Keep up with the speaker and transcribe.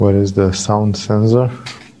Where is the sound sensor?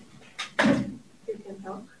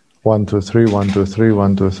 1, 2, 3, 1, 2, 3,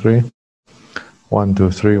 1, 2, 3. 1, 2,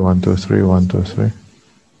 3, 1, 2, 3, 1, 2, 3.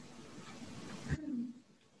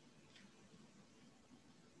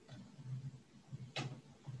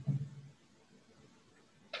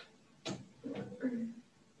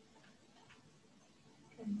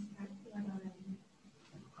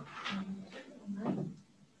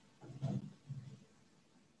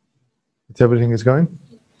 Everything is going?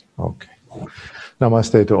 Okay.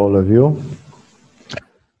 Namaste to all of you.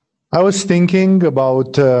 I was thinking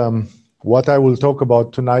about what I will talk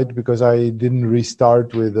about tonight because I didn't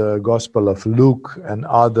restart with the Gospel of Luke and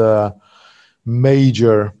other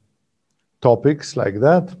major topics like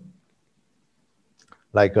that,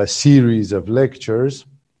 like a series of lectures.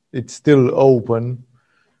 It's still open.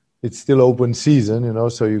 It's still open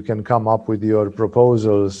season, so you can come up with your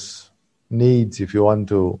proposals, needs, if you want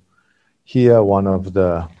to hear one of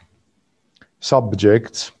the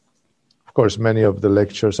subjects. Of course, many of the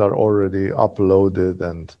lectures are already uploaded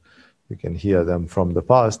and you can hear them from the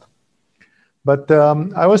past. But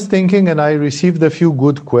I was thinking, and I received a few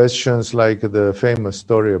good questions, like the famous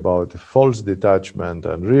story about false detachment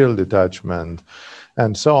and real detachment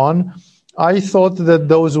and so on. I thought that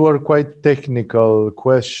those were quite technical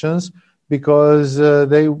questions because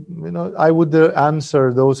I would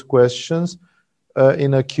answer those questions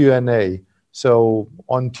in a Q&A. So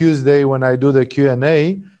on Tuesday when I do the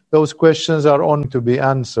Q&A, those questions are on to be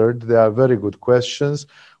answered. They are very good questions.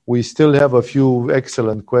 We still have a few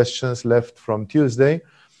excellent questions left from Tuesday.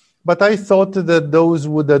 But I thought that those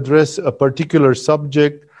would address a particular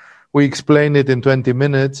subject. We explain it in 20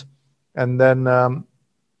 minutes. And then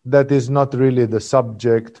that is not really the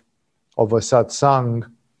subject of a satsang,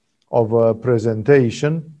 of a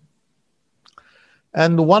presentation.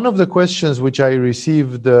 And one of the questions which I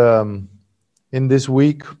received in this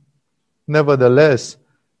week, nevertheless,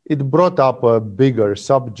 it brought up a bigger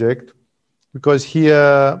subject, because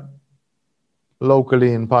here,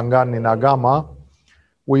 locally in Pangan, in Agama,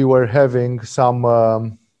 we were having some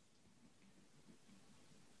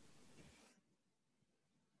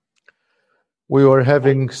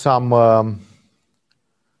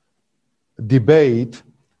debate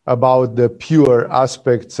about the pure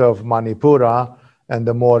aspects of Manipura and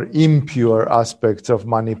the more impure aspects of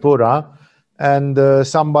Manipura. And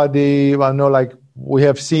somebody, we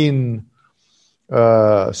have seen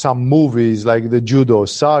some movies like the Judo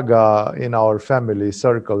Saga in our family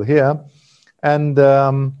circle here. And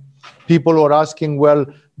people were asking, well,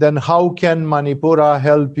 then how can Manipura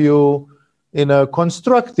help you in a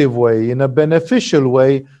constructive way, in a beneficial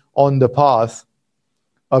way on the path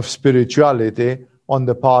of spirituality, on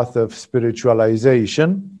the path of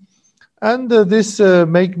spiritualization? And this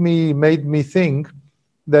made me think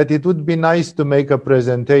that it would be nice to make a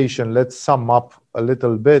presentation. Let's sum up a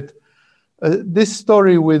little bit this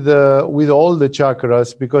story with all the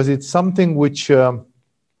chakras, because it's something which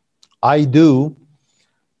I do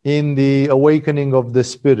in the Awakening of the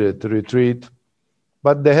Spirit retreat.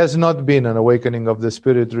 But there has not been an Awakening of the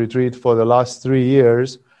Spirit retreat for the last 3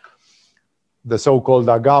 years, the so-called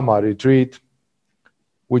Agama retreat,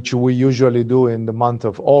 which we usually do in the month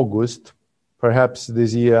of August. Perhaps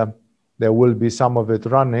this year there will be some of it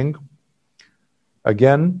running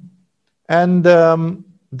again. And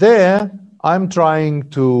there I'm trying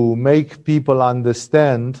to make people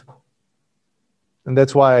understand, and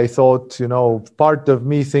that's why I thought, part of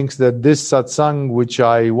me thinks that this satsang which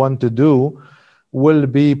I want to do will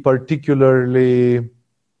be particularly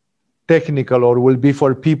technical, or will be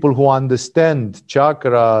for people who understand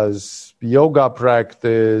chakras, yoga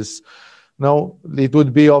practice. No, it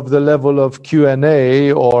would be of the level of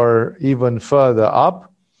Q&A or even further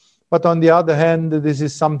up. But on the other hand, this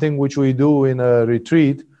is something which we do in a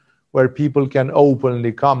retreat where people can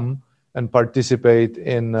openly come and participate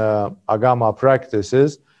in Agama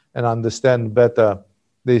practices and understand better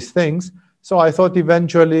these things. So I thought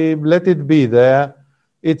eventually let it be there.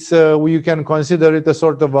 It's you can consider it a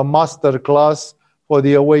sort of a master class for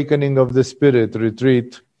the Awakening of the Spirit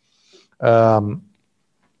retreat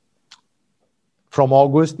from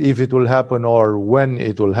August, if it will happen or when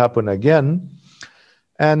it will happen again.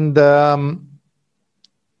 And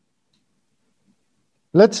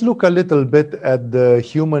let's look a little bit at the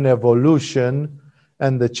human evolution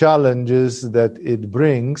and the challenges that it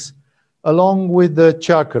brings, along with the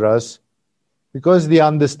chakras, because the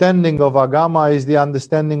understanding of Agama is the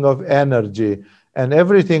understanding of energy. And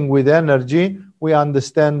everything with energy, we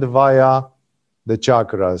understand via the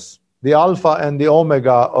chakras. The alpha and the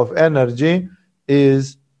omega of energy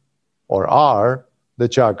is, or are, the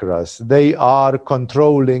chakras. They are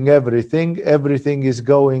controlling everything. Everything is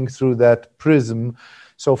going through that prism.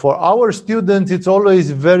 So for our students, it's always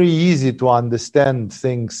very easy to understand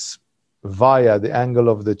things via the angle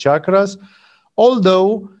of the chakras.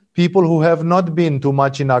 Although people who have not been too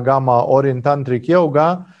much in Agama or in Tantric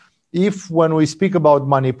Yoga, if when we speak about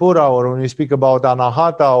Manipura or when we speak about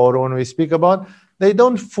Anahata or when we speak about, they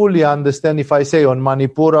don't fully understand. If I say on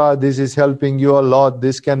Manipura, this is helping you a lot,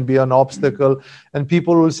 this can be an obstacle, and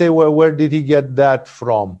people will say, well, where did he get that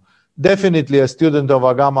from? Definitely a student of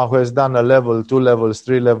Agama who has done a level, 2 levels,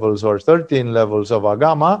 3 levels, or 13 levels of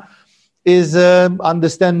Agama is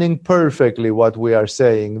understanding perfectly what we are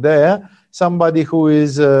saying there. Somebody who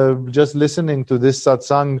is just listening to this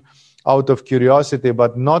satsang out of curiosity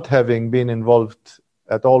but not having been involved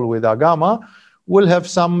at all with Agama will have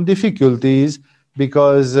some difficulties,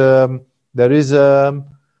 because there is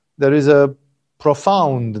a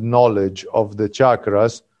profound knowledge of the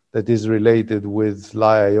chakras that is related with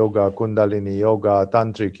Laya Yoga, Kundalini Yoga,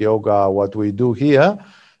 Tantric Yoga, what we do here,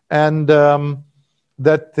 and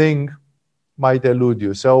that thing might elude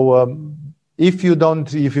you. So if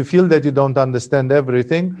you feel that you don't understand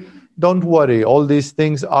everything, don't worry. All these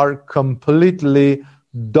things are completely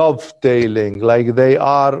dovetailing, like they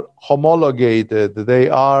are homologated, they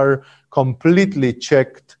are completely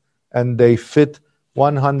checked, and they fit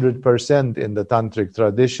 100% in the tantric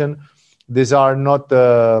tradition. These are not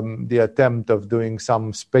the attempt of doing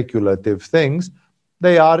some speculative things.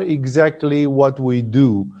 They are exactly what we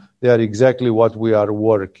do. They are exactly what we are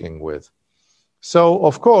working with. So,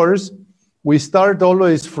 of course, we start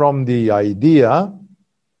always from the idea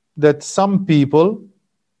that some people,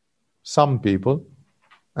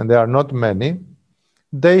 and there are not many,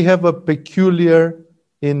 they have a peculiar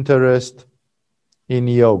interest in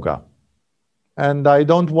yoga. And I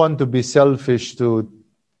don't want to be selfish to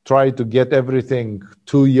try to get everything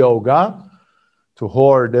to yoga, to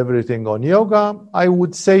hoard everything on yoga. I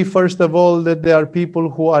would say, first of all, that there are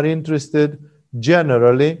people who are interested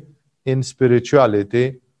generally in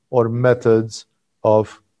spirituality or methods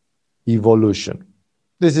of evolution.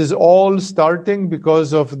 This is all starting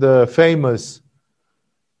because of the famous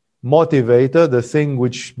motivator, the thing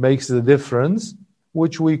which makes the difference,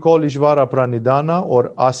 which we call Ishvara Pranidhana,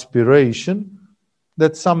 or aspiration,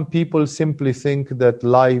 that some people simply think that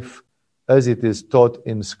life as it is taught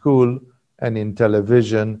in school and in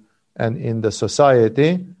television and in the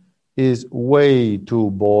society is way too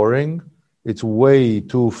boring, it's way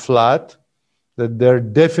too flat, that there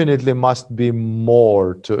definitely must be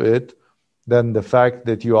more to it than the fact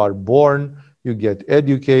that you are born, you get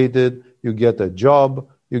educated, you get a job,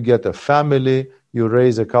 you get a family, you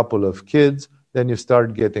raise a couple of kids, then you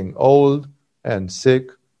start getting old and sick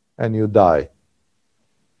and you die.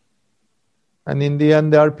 And in the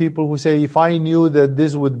end, there are people who say, if I knew that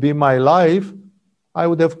this would be my life, I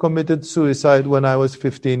would have committed suicide when I was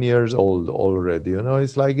 15 years old already. You know,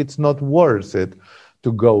 it's like it's not worth it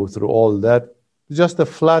to go through all that. It's just a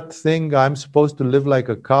flat thing. I'm supposed to live like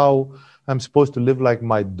a cow. I'm supposed to live like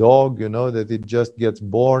my dog, you know, that it just gets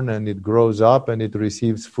born and it grows up and it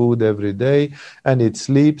receives food every day and it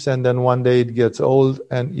sleeps, and then one day it gets old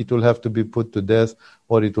and it will have to be put to death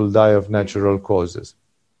or it will die of natural causes.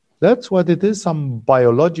 That's what it is, some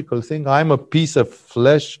biological thing. I'm a piece of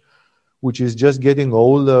flesh which is just getting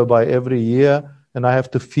older by every year, and I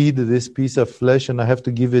have to feed this piece of flesh and I have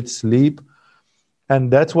to give it sleep. And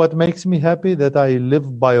that's what makes me happy, that I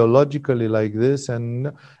live biologically like this.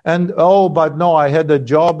 And oh, but no, I had a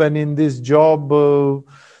job, and in this job,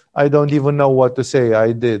 I don't even know what to say.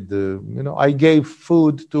 I did, I gave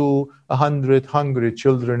food to 100 hungry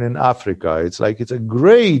children in Africa. It's like, it's a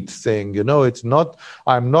great thing, it's not,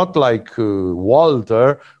 I'm not like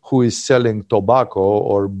Walter, who is selling tobacco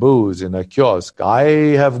or booze in a kiosk. I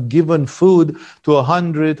have given food to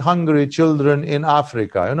 100 hungry children in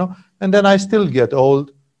Africa, and then I still get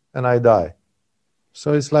old and I die.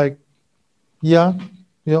 So it's like, yeah,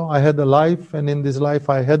 I had a life, and in this life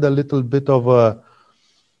I had a little bit of a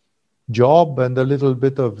job and a little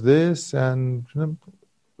bit of this, and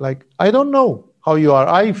like, I don't know how you are.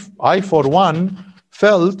 I for one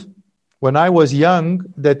felt when I was young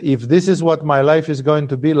that if this is what my life is going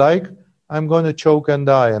to be like, I'm going to choke and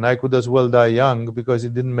die, and I could as well die young because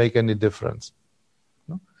it didn't make any difference.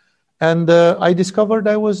 And I discovered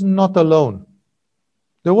I was not alone.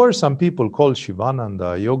 There were some people called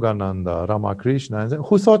Shivananda, Yogananda, Ramakrishna,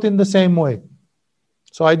 who thought in the same way.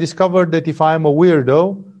 So I discovered that if I'm a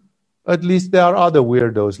weirdo, at least there are other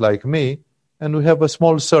weirdos like me, and we have a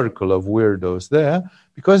small circle of weirdos there,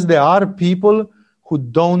 because there are people who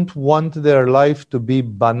don't want their life to be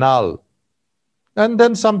banal. And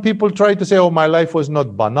then some people try to say, oh, my life was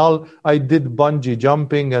not banal. I did bungee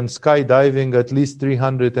jumping and skydiving at least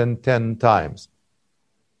 310 times.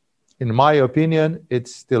 In my opinion,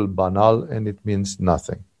 it's still banal and it means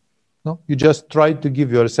nothing. No? You just try to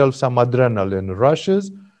give yourself some adrenaline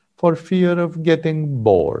rushes for fear of getting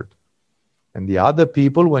bored. And the other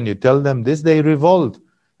people, when you tell them this, they revolt.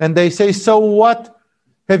 And they say, so what?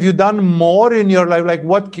 Have you done more in your life? Like,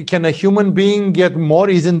 what can a human being get more?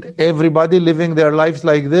 Isn't everybody living their lives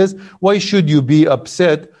like this? Why should you be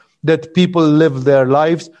upset that people live their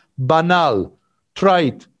lives banal,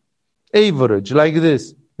 trite, average, like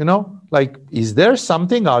this? You know, like, is there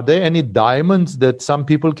something? Are there any diamonds that some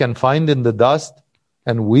people can find in the dust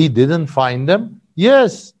and we didn't find them?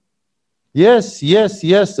 Yes. Yes, yes,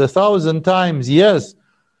 yes, 1,000 times, yes.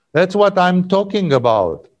 That's what I'm talking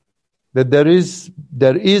about. That there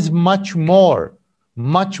is much more.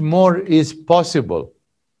 Much more is possible.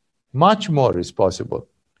 Much more is possible.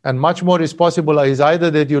 And much more is possible is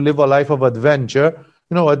either that you live a life of adventure.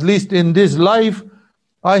 You know, at least in this life,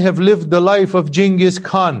 I have lived the life of Genghis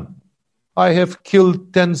Khan. I have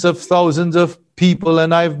killed tens of thousands of people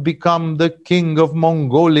and I've become the king of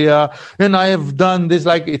Mongolia and I have done this.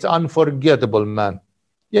 Like, it's unforgettable, man.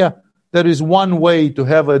 Yeah. There is one way to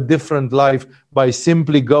have a different life by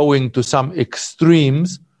simply going to some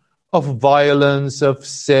extremes of violence, of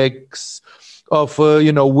sex, of,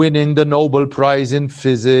 winning the Nobel Prize in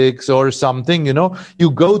physics or something,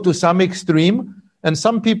 You go to some extreme and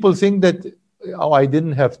some people think that, oh, I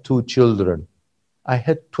didn't have 2 children. I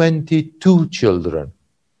had 22 children.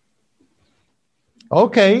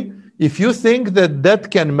 Okay, if you think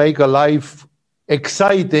that can make a life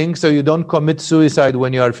exciting so you don't commit suicide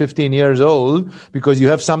when you are 15 years old because you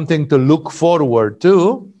have something to look forward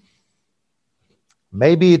to,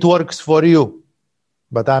 maybe it works for you.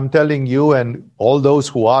 But I'm telling you, and all those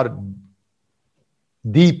who are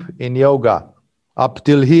deep in yoga, up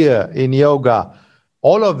till here in yoga,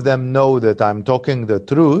 all of them know that I'm talking the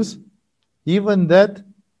truth. Even that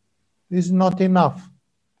is not enough.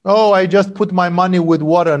 Oh, I just put my money with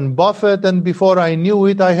Warren Buffett, and before I knew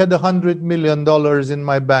it, I had $100 million in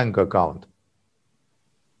my bank account.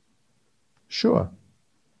 Sure.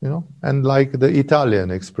 And like the Italian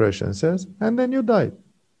expression says, and then you die.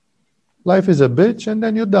 Life is a bitch, and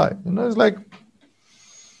then you die. It's like,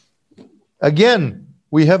 again,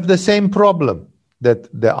 we have the same problem, that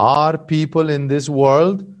there are people in this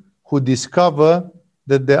world who discover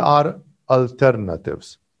that there are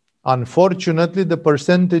alternatives. Unfortunately, the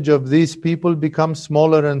percentage of these people becomes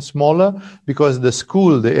smaller and smaller because the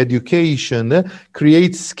school, the education,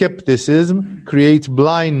 creates skepticism, creates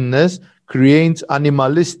blindness, creates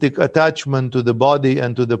animalistic attachment to the body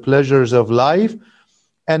and to the pleasures of life.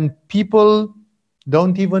 And people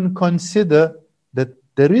don't even consider that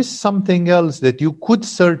there is something else, that you could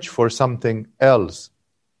search for something else.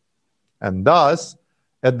 And thus,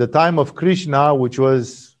 at the time of Krishna, which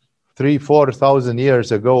was 3,000-4,000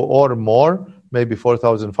 years ago or more, maybe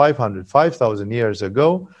 4,500, 5,000 years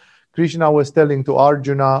ago, Krishna was telling to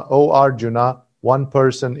Arjuna, "Oh Arjuna, one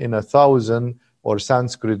person in 1,000," or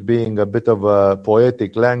Sanskrit being a bit of a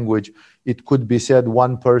poetic language, it could be said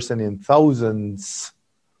one person in thousands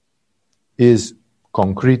is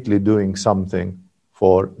concretely doing something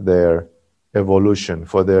for their evolution,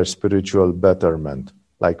 for their spiritual betterment.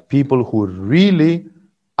 Like people who really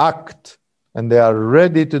act and they are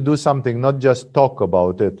ready to do something, not just talk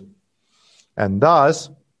about it. And thus,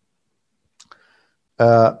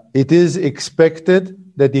 it is expected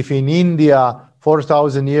that if in India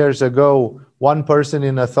 4,000 years ago, one person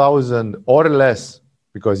in 1,000 or less,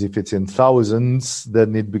 because if it's in thousands,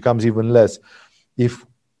 then it becomes even less. If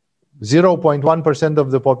 0.1%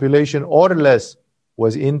 of the population or less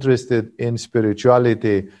was interested in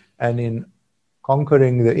spirituality and in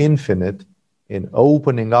conquering the infinite, in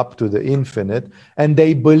opening up to the infinite, and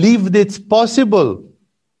they believed it's possible.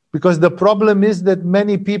 Because the problem is that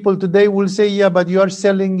many people today will say, yeah, but you are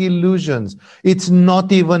selling illusions. It's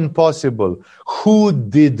not even possible. Who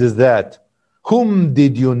did that? Whom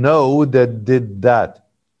did you know that did that?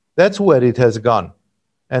 That's where it has gone.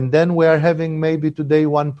 And then we are having maybe today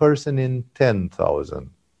one person in 10,000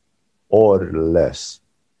 or less.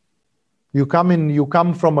 You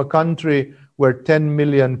come from a country where 10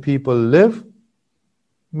 million people live,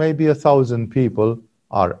 maybe 1,000 people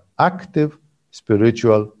are active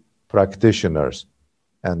spiritual practitioners.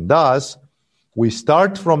 And thus, we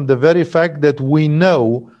start from the very fact that we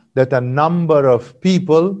know that a number of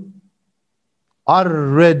people are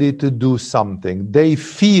ready to do something. They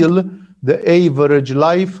feel the average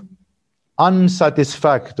life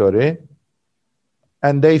unsatisfactory,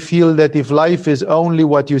 and they feel that if life is only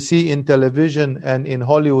what you see in television and in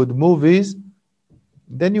Hollywood movies,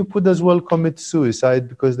 then you could as well commit suicide,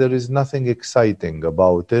 because there is nothing exciting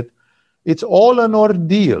about it. It's all an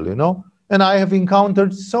ordeal, you know. And I have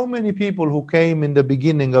encountered so many people who came in the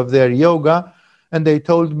beginning of their yoga, and they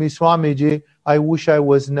told me, Swamiji, I wish I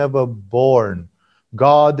was never born.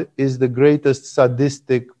 God is the greatest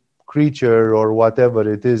sadistic creature or whatever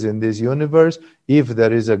it is in this universe, if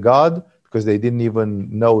there is a God, because they didn't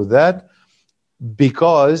even know that,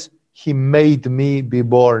 because he made me be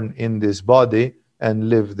born in this body and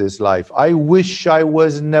live this life. I wish I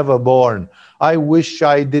was never born. I wish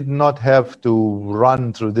I did not have to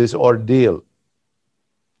run through this ordeal.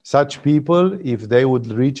 Such people, if they would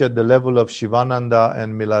reach at the level of Shivananda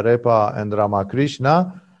and Milarepa and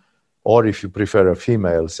Ramakrishna, or if you prefer a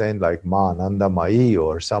female saint like Ma Ananda Mai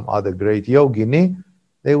or some other great yogini,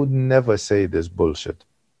 they would never say this bullshit.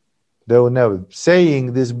 They would never.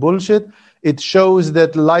 Saying this bullshit, it shows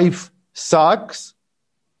that life sucks,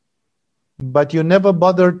 but you never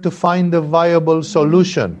bothered to find a viable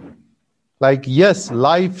solution. Like, yes,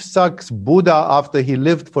 life sucks. Buddha, after he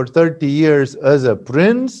lived for 30 years as a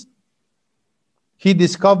prince, he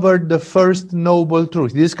discovered the first noble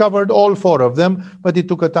truth. He discovered all four of them, but it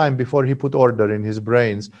took a time before he put order in his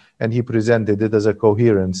brains and he presented it as a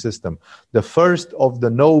coherent system. The first of the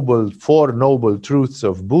four noble truths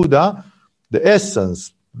of Buddha, the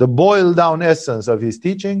essence, the boiled down essence of his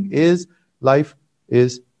teaching is life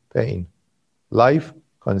is pain. Life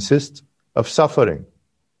consists of suffering.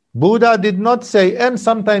 Buddha did not say, and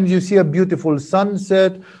sometimes you see a beautiful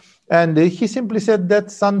sunset, and he simply said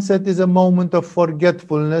that sunset is a moment of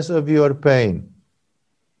forgetfulness of your pain.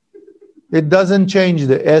 It doesn't change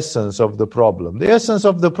the essence of the problem. The essence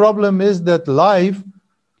of the problem is that life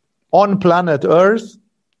on planet Earth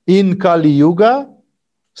in Kali Yuga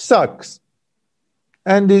sucks.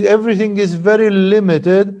 And everything is very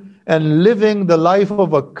limited, and living the life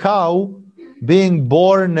of a cow, being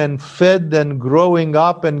born and fed and growing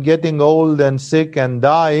up and getting old and sick and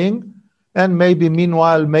dying, and maybe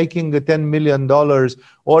meanwhile making the $10 million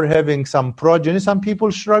or having some progeny. Some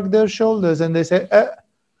people shrug their shoulders and they say,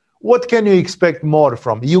 what can you expect more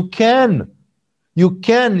from? You can.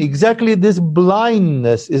 Exactly this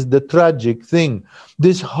blindness is the tragic thing.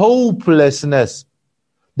 This hopelessness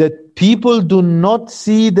that people do not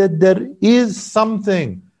see that there is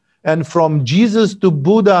something. And from Jesus to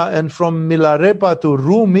Buddha and from Milarepa to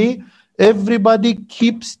Rumi, everybody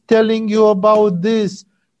keeps telling you about this.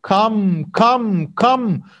 Come,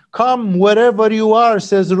 wherever you are,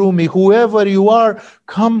 says Rumi. Whoever you are,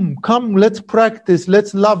 come, let's practice,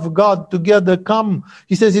 let's love God together, come.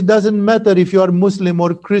 He says it doesn't matter if you are Muslim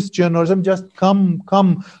or Christian or something, just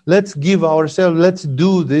come, let's give ourselves, let's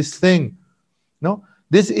do this thing. No,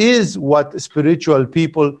 this is what spiritual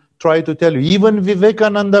people try to tell you. Even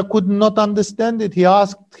Vivekananda could not understand it. He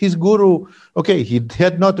asked his guru, okay, he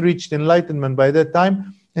had not reached enlightenment by that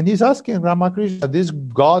time, and he's asking Ramakrishna, this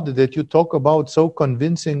God that you talk about so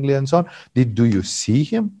convincingly and so on, do you see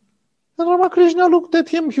him? And Ramakrishna looked at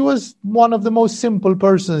him. He was one of the most simple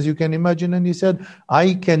persons you can imagine, and he said,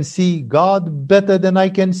 I can see God better than I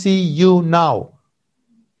can see you now.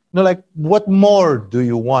 No, like, what more do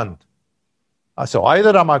you want? So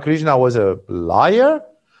either Ramakrishna was a liar,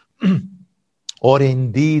 or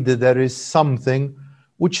indeed there is something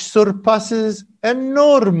which surpasses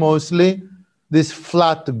enormously these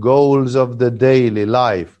flat goals of the daily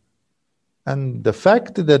life. And the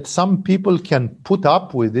fact that some people can put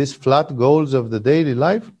up with these flat goals of the daily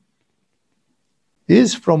life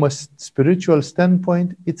is, from a spiritual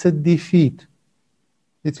standpoint, it's a defeat.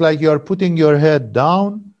 It's like you are putting your head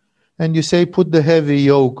down and you say, put the heavy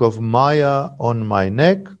yoke of Maya on my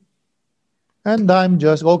neck, and I'm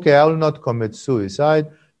just, okay, I will not commit suicide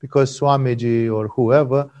because Swamiji or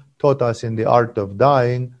whoever taught us in the art of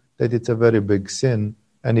dying that it's a very big sin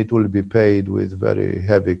and it will be paid with very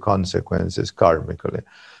heavy consequences karmically.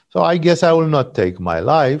 So I guess I will not take my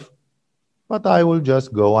life, but I will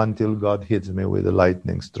just go until God hits me with a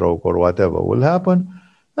lightning stroke or whatever will happen.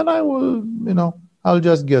 And I will, I'll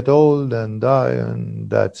just get old and die and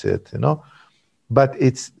that's it, But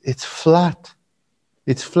it's flat.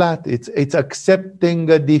 It's flat. It's accepting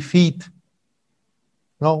a defeat.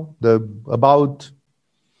 About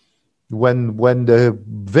when the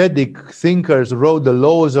Vedic thinkers wrote the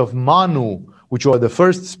laws of Manu, which were the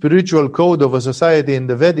first spiritual code of a society in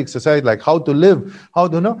the Vedic society, like how to live, how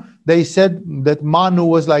to know. They said that Manu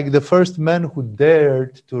was like the first man who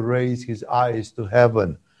dared to raise his eyes to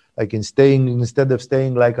heaven, like instead of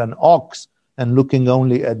staying like an ox and looking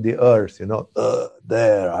only at the earth,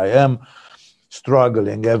 there I am.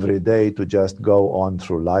 struggling every day to just go on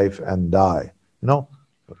through life and die.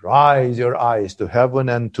 Raise your eyes to heaven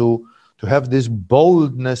and to have this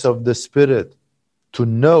boldness of the spirit, to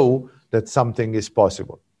know that something is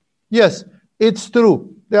possible. Yes, it's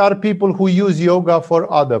true. There are people who use yoga for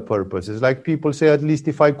other purposes. Like people say, at least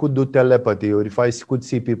if I could do telepathy, or if I could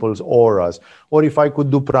see people's auras, or if I could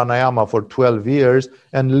do pranayama for 12 years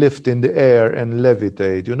and lift in the air and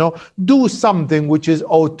levitate, do something which is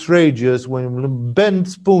outrageous, when bend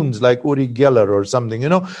spoons like Uri Geller or something,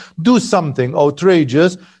 do something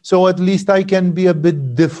outrageous so at least I can be a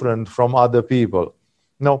bit different from other people.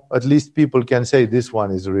 No, at least people can say this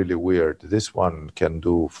one is really weird, this one can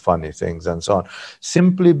do funny things and so on.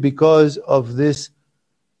 Simply because of this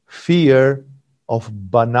fear of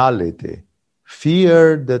banality,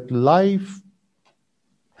 fear that life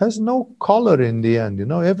has no color in the end.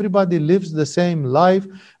 Everybody lives the same life,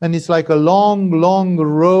 and it's like a long, long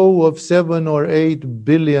row of 7 or 8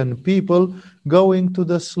 billion people going to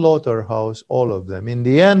the slaughterhouse, all of them. In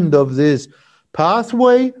the end of this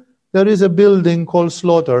pathway, there is a building called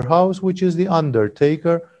slaughterhouse, which is the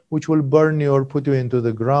undertaker, which will burn you or put you into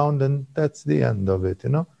the ground, and that's the end of it,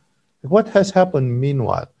 What has happened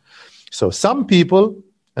meanwhile? So some people,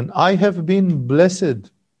 and I have been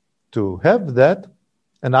blessed to have that,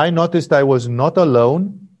 and I noticed I was not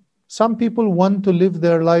alone. Some people want to live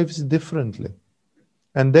their lives differently.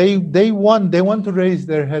 And they want to raise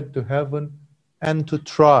their head to heaven and to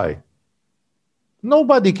try.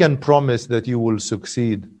 Nobody can promise that you will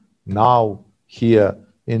succeed now, here,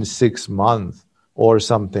 in 6 months, or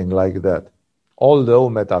something like that. Although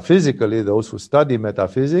metaphysically, those who study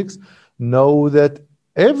metaphysics know that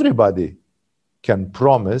everybody can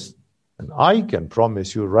promise, and I can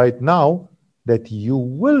promise you right now, that you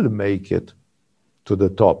will make it to the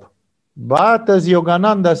top. But as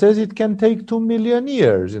Yogananda says, it can take 2 million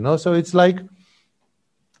years, so it's like,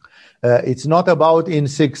 it's not about in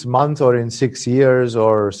 6 months or in 6 years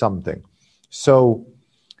or something. So,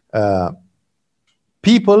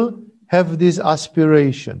 people have this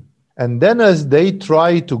aspiration, and then as they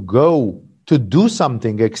try to go to do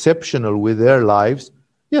something exceptional with their lives,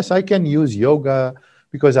 yes, I can use yoga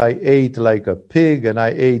because I ate like a pig, and I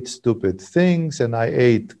ate stupid things, and I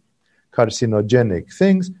ate carcinogenic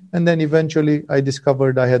things, and then eventually I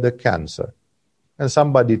discovered I had a cancer. And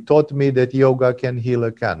somebody taught me that yoga can heal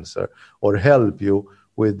a cancer or help you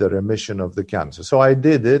with the remission of the cancer. So I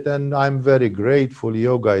did it, and I'm very grateful.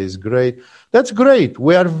 Yoga is great. That's great.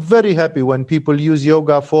 We are very happy when people use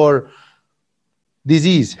yoga for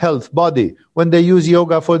disease, health, body, when they use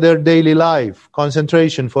yoga for their daily life,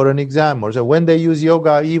 concentration for an exam, or so when they use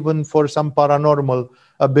yoga even for some paranormal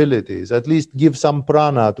abilities. At least give some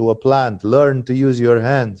prana to a plant, learn to use your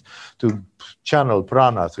hands to channel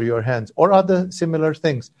prana through your hands, or other similar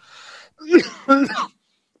things.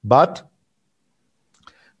 But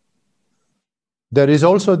there is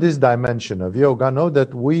also this dimension of yoga,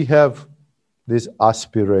 that we have this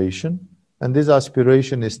aspiration, and this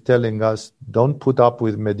aspiration is telling us, don't put up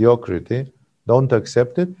with mediocrity, don't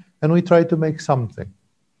accept it, and we try to make something.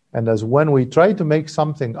 And as when we try to make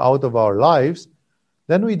something out of our lives,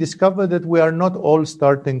 then we discover that we are not all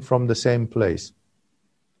starting from the same place.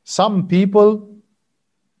 Some people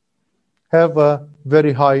have a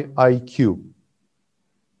very high IQ,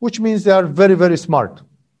 which means they are very, very smart.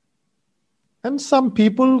 And some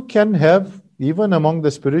people can have, even among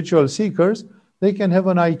the spiritual seekers, they can have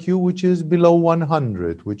an IQ which is below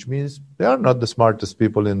 100, which means they are not the smartest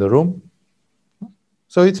people in the room.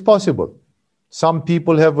 So it's possible. Some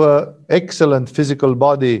people have an excellent physical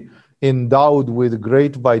body endowed with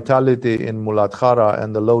great vitality in Muladhara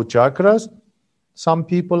and the low chakras. Some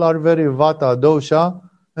people are very vata dosha,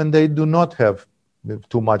 and they do not have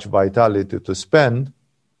too much vitality to spend.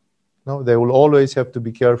 No, they will always have to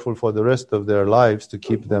be careful for the rest of their lives to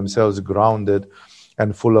keep themselves grounded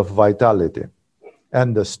and full of vitality.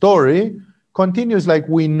 And the story continues like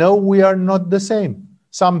we know we are not the same.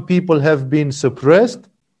 Some people have been suppressed,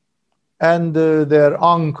 and their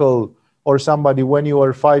uncle or somebody when you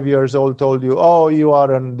were 5 years old told you, oh, you are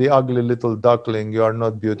the ugly little duckling, you are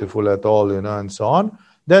not beautiful at all, and so on.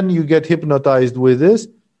 Then you get hypnotized with this.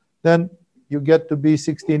 Then you get to be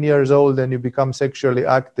 16 years old and you become sexually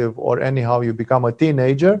active, or anyhow you become a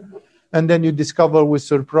teenager, and then you discover with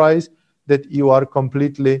surprise that you are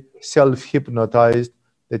completely self-hypnotized,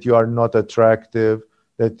 that you are not attractive,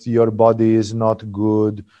 that your body is not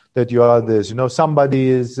good, that you are this. Somebody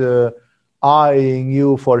is eyeing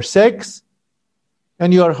you for sex,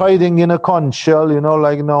 and you are hiding in a conch shell,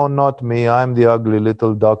 like, no, not me, I'm the ugly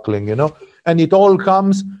little duckling, And it all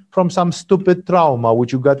comes from some stupid trauma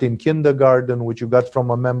which you got in kindergarten, which you got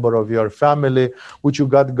from a member of your family, which you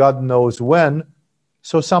got God knows when.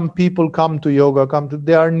 So some people come to yoga,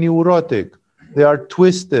 they are neurotic, they are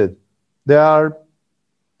twisted, they are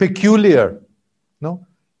peculiar, no?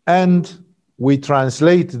 And we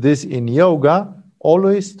translate this in yoga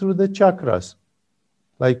always through the chakras.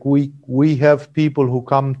 Like we have people who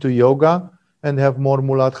come to yoga and have more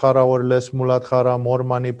Muladhara or less Muladhara, more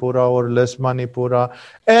Manipura or less Manipura,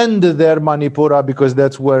 and their Manipura, because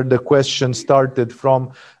that's where the question started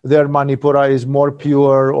from, their Manipura is more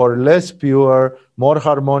pure or less pure, more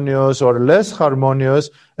harmonious or less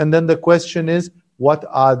harmonious, and then the question is, what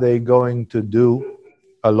are they going to do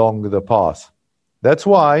along the path? That's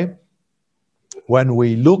why when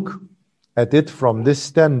we look at it from this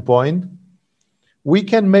standpoint, we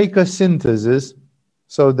can make a synthesis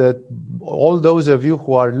so that all those of you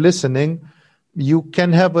who are listening, you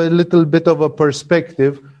can have a little bit of a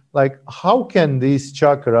perspective, like how can these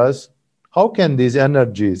chakras, how can these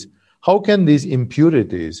energies, how can these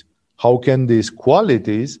impurities, how can these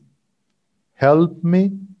qualities help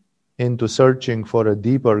me into searching for a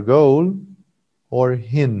deeper goal or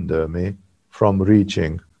hinder me from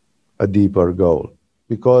reaching a deeper goal?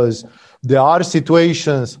 Because there are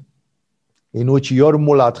situations in which your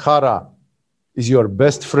Muladhara is your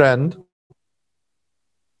best friend,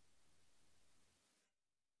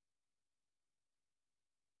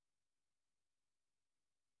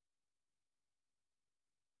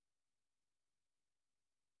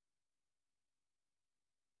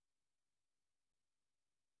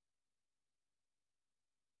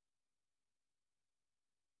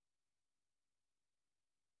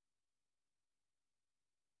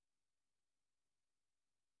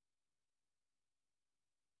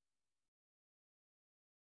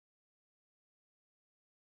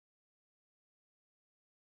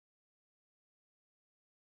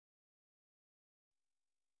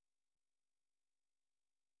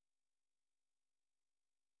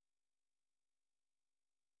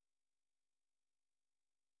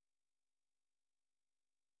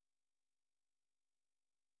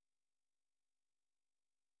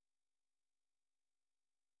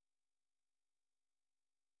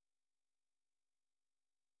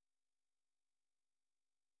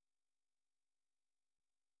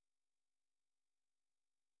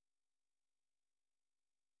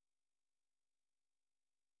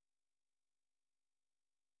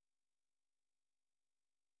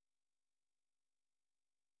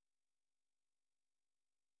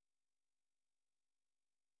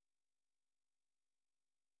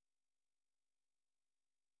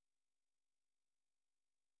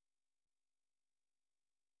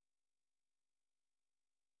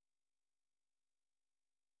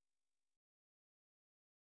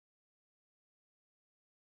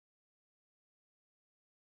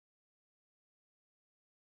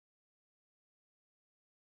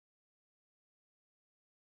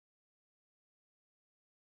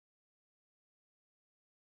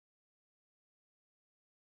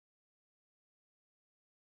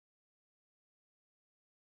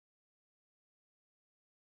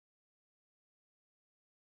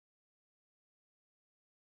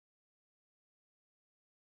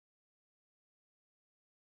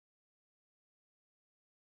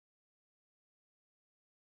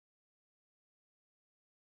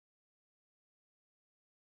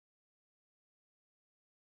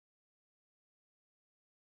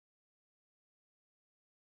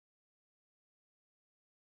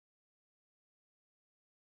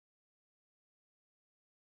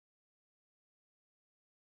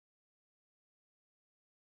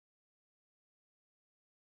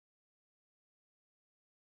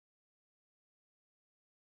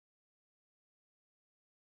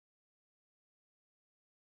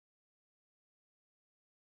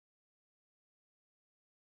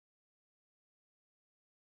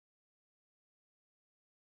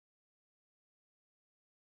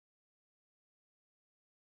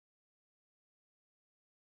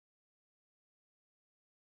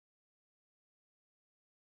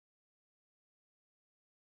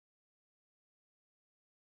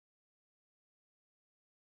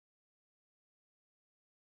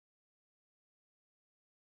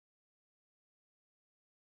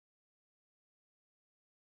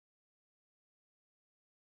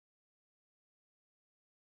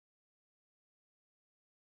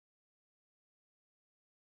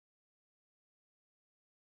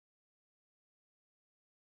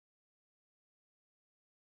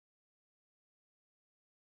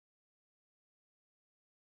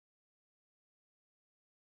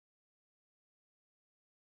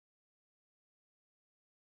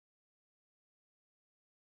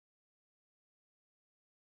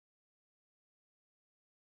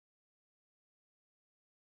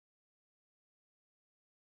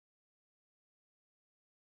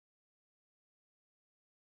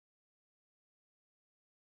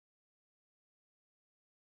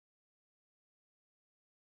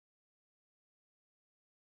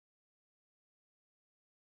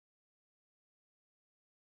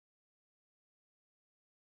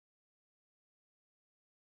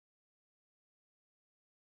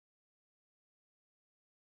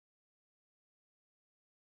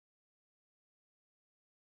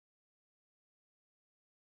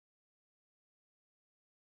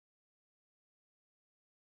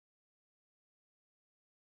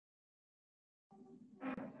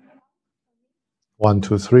 1,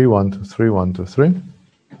 2, 3, 1, 2, 3, 1, 2, 3.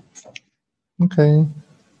 Okay.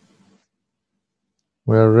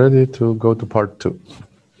 We are ready to go to part 2.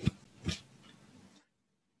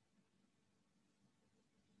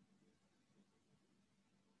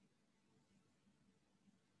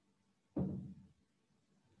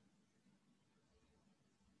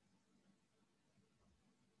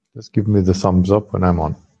 Just give me the thumbs up when I'm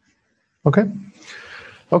on. Okay.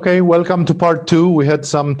 Okay, welcome to part 2. We had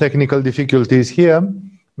some technical difficulties here.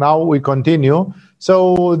 Now we continue.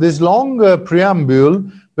 So this long preamble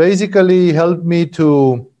basically helped me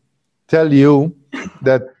to tell you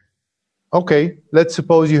that, okay, let's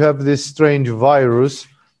suppose you have this strange virus,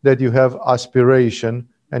 that you have aspiration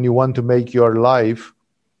and you want to make your life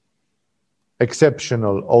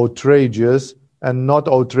exceptional, outrageous, and not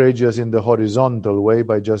outrageous in the horizontal way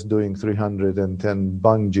by just doing 310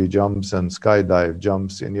 bungee jumps and skydive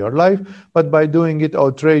jumps in your life, but by doing it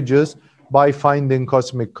outrageous by finding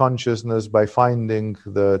cosmic consciousness, by finding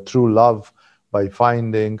the true love, by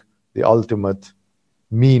finding the ultimate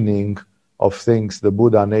meaning of things, the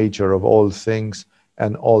Buddha nature of all things,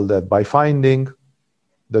 and all that, by finding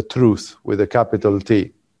the truth with a capital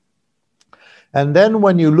T. And then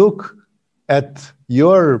when you look at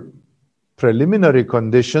your preliminary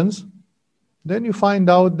conditions, then you find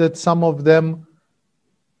out that some of them,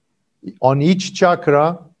 on each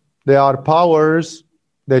chakra, there are powers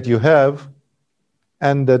that you have,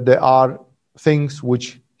 and that there are things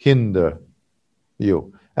which hinder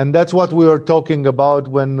you. And that's what we were talking about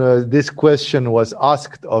when this question was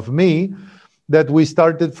asked of me, that we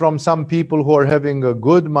started from some people who are having a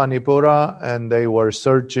good Manipura, and they were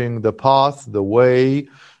searching the path, the way,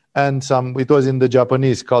 and it was in the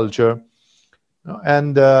Japanese culture,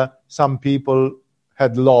 and some people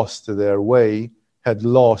had lost their way, had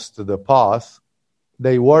lost the path.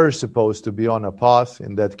 They were supposed to be on a path.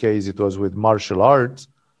 In that case, it was with martial arts,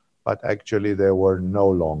 but actually they were no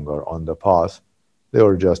longer on the path. They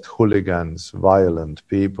were just hooligans, violent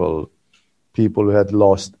people, people who had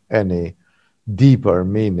lost any deeper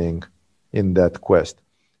meaning in that quest.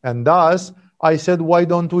 And thus, I said, why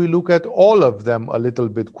don't we look at all of them a little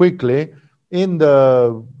bit quickly? In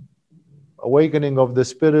the Awakening of the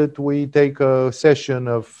Spirit, we take a session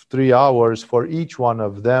of 3 hours for each one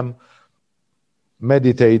of them,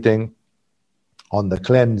 meditating on the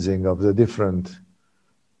cleansing of the different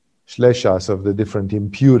shleshas, of the different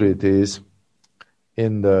impurities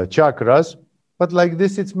in the chakras. But like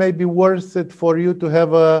this, it's maybe worth it for you to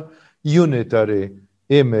have a unitary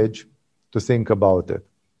image to think about it.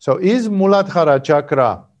 So is Muladhara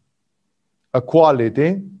chakra a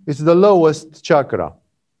quality? It's the lowest chakra.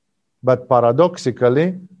 But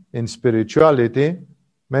paradoxically, in spirituality,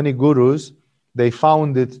 many gurus, they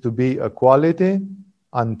found it to be a quality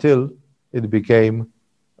until it became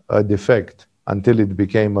a defect, until it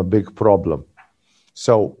became a big problem.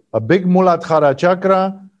 So a big Muladhara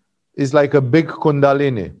chakra is like a big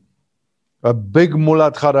Kundalini. A big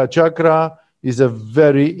Muladhara chakra is a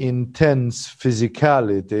very intense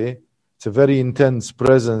physicality. It's a very intense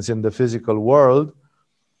presence in the physical world.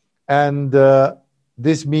 And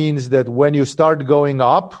this means that when you start going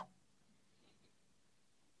up,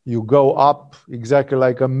 you go up exactly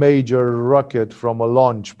like a major rocket from a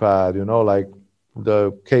launch pad, like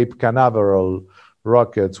the Cape Canaveral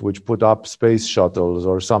rockets which put up space shuttles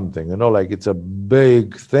or something, like it's a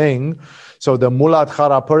big thing. So the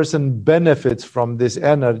Muladhara person benefits from this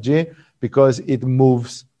energy because it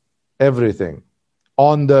moves everything.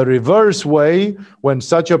 On the reverse way, when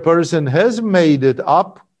such a person has made it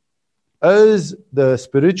up, as the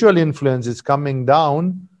spiritual influence is coming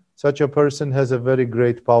down, such a person has a very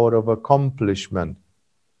great power of accomplishment.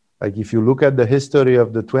 Like if you look at the history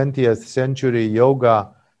of the 20th century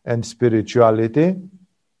yoga and spirituality,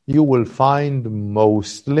 you will find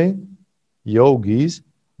mostly yogis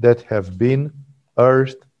that have been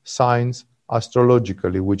earth signs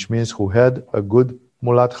astrologically, which means who had a good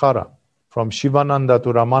Muladhara. From Shivananda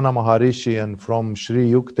to Ramana Maharishi, and from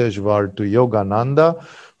Sri Yukteswar to Yogananda,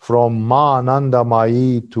 from Ma Ananda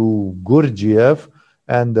Mai to Gurdjieff,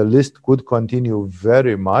 and the list could continue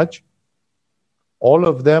very much. All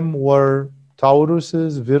of them were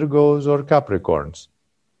Tauruses, Virgos, or Capricorns.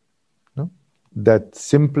 No? That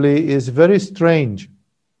simply is very strange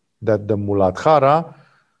that the Muladhara,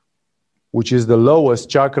 which is the lowest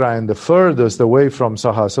chakra and the furthest away from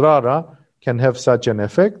Sahasrara, can have such an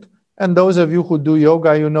effect. And those of you who do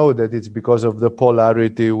yoga, you know that it's because of the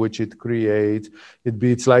polarity which it creates.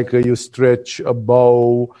 It's like you stretch a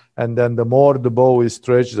bow, and then the more the bow is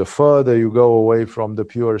stretched, the further you go away from the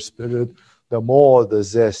pure spirit, the more the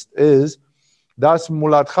zest is. Thus,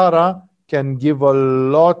 Muladhara can give a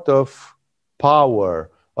lot of power,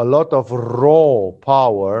 a lot of raw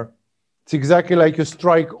power. It's exactly like you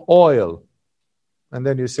strike oil and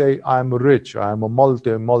then you say, I'm rich, I'm a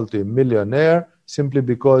multi-millionaire, simply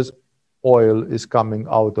because oil is coming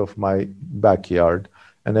out of my backyard.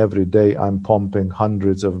 And every day I'm pumping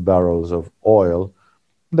hundreds of barrels of oil.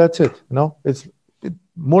 That's it.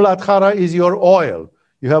 Muladhara is your oil.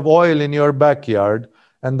 You have oil in your backyard,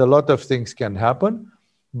 and a lot of things can happen.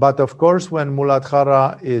 But of course, when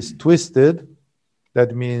Muladhara is twisted,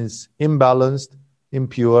 that means imbalanced,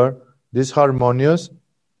 impure, disharmonious,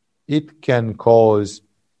 it can cause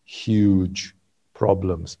huge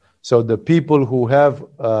problems. So the people who have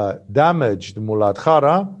damaged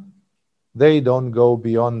Muladhara, they don't go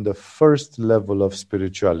beyond the first level of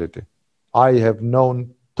spirituality. I have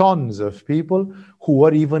known tons of people who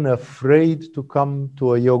were even afraid to come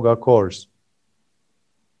to a yoga course.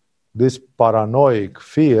 This paranoid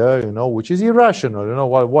fear, which is irrational.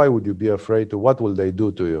 Why would you be afraid? What will they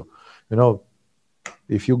do to you?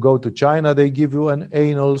 If you go to China, they give you an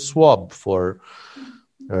anal swab for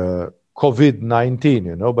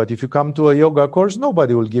COVID-19, but if you come to a yoga course,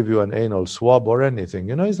 nobody will give you an anal swab or anything.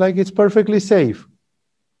 It's like it's perfectly safe.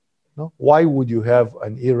 Why would you have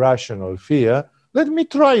an irrational fear? Let me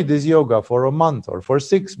try this yoga for a month or for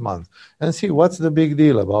 6 months and see what's the big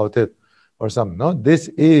deal about it or something. No, this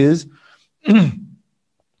is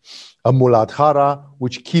a Muladhara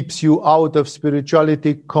which keeps you out of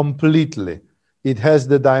spirituality completely. It has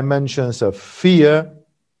the dimensions of fear,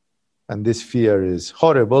 and this fear is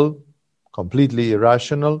horrible, completely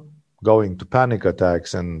irrational, going to panic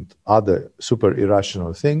attacks and other super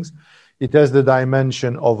irrational things. It has the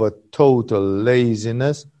dimension of a total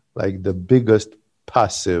laziness, like the biggest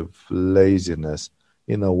passive laziness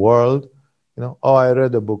in the world. I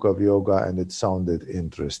read a book of yoga and it sounded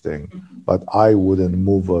interesting, but I wouldn't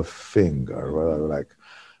move a finger. Like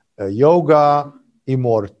yoga,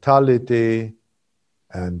 immortality,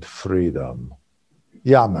 and freedom.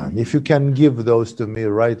 Yeah, man, if you can give those to me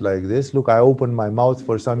right like this, look, I open my mouth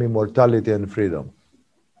for some immortality and freedom.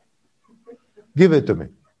 Give it to me.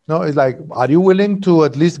 No, it's like, are you willing to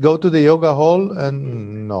at least go to the yoga hall?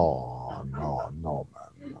 And no, man,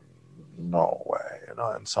 no way,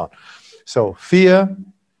 and so on. So fear,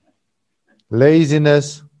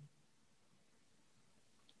 laziness,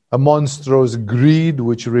 a monstrous greed,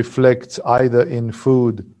 which reflects either in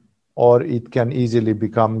food or it can easily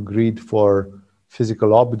become greed for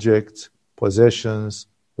physical objects, possessions,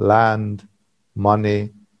 land,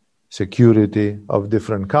 money, security of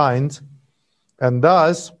different kinds. And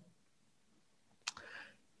thus,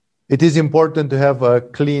 it is important to have a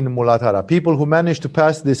clean Muladhara. People who manage to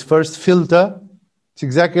pass this first filter, it's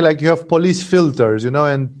exactly like you have police filters,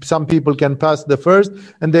 and some people can pass the first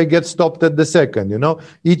and they get stopped at the second,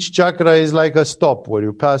 Each chakra is like a stop where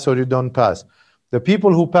you pass or you don't pass. The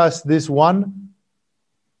people who pass this one,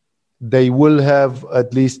 they will have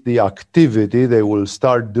at least the activity, they will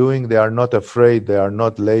start doing, they are not afraid, they are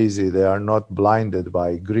not lazy, they are not blinded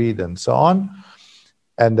by greed and so on.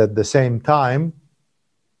 And at the same time,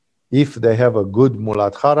 if they have a good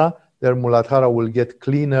Muladhara, their Muladhara will get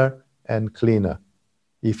cleaner and cleaner.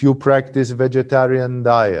 If you practice vegetarian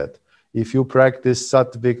diet, if you practice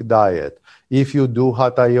sattvic diet, if you do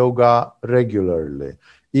hatha yoga regularly,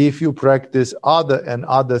 if you practice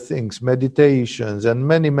other things, meditations and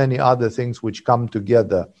many other things which come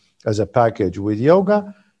together as a package with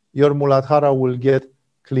yoga, your Muladhara will get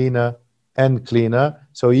cleaner and cleaner.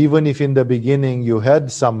 So even if in the beginning you had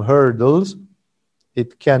some hurdles,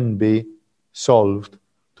 it can be solved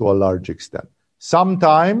to a large extent.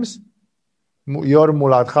 Sometimes your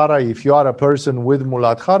Muladhara, if you are a person with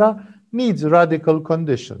Muladhara, needs radical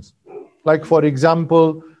conditions. Like for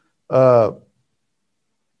example,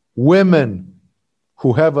 women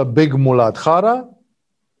who have a big Muladhara,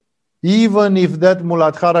 even if that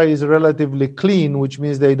Muladhara is relatively clean, which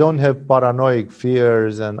means they don't have paranoid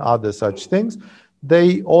fears and other such things,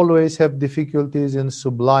 they always have difficulties in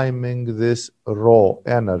subliming this raw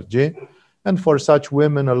energy. And for such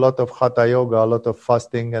women, a lot of hatha yoga, a lot of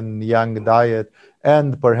fasting and yang diet,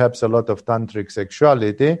 and perhaps a lot of tantric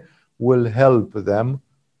sexuality will help them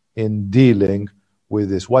in dealing with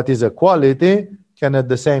this. What is a quality can at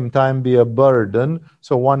the same time be a burden,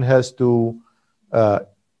 so one has to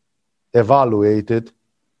evaluate it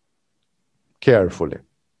carefully.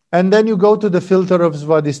 And then you go to the filter of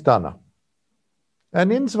Svadhisthana.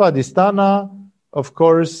 And in Svadhisthana, of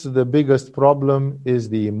course, the biggest problem is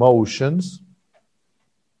the emotions.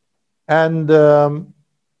 And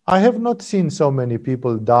I have not seen so many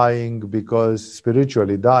people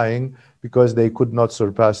spiritually dying, because they could not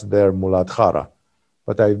surpass their Muladhara.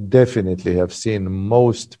 But I definitely have seen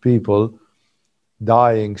most people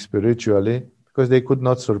dying spiritually because they could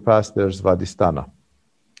not surpass their svadhisthana.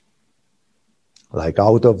 Like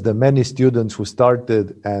out of the many students who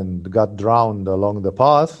started and got drowned along the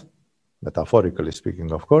path, metaphorically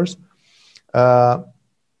speaking, of course,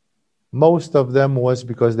 most of them was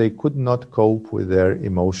because they could not cope with their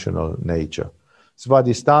emotional nature.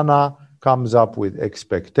 Svadhisthana comes up with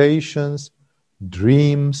expectations,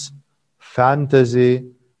 dreams,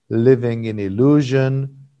 fantasy, living in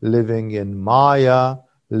illusion, living in Maya,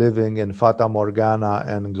 living in Fata Morgana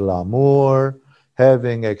and glamour,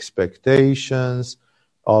 having expectations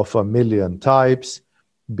of a million types,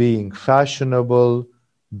 being fashionable,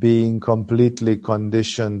 being completely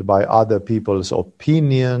conditioned by other people's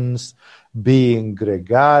opinions, being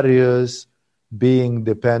gregarious, being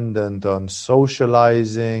dependent on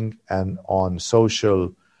socializing and on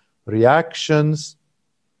social reactions.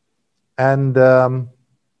 And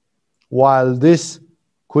while this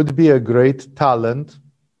could be a great talent,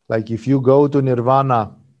 like if you go to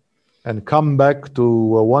nirvana and come back to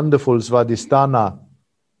a wonderful svadhisthana,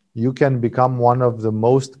 you can become one of the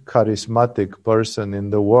most charismatic person in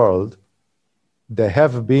the world. There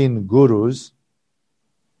have been gurus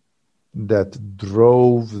that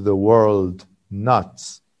drove the world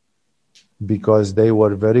nuts because they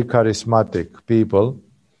were very charismatic people,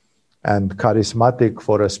 and charismatic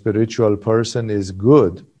for a spiritual person is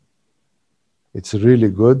good. It's really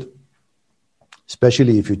good,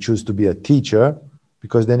 especially if you choose to be a teacher,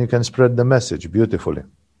 because then you can spread the message beautifully.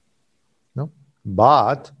 No?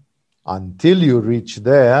 But until you reach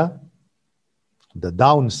there, the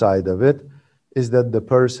downside of it is that the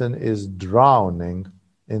person is drowning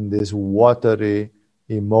in this watery,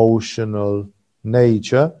 emotional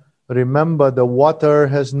nature. Remember, the water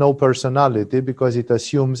has no personality because it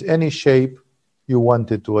assumes any shape you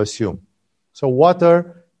want it to assume. So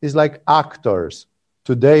water is like actors.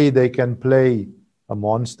 Today they can play a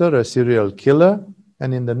monster, a serial killer,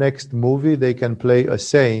 and in the next movie they can play a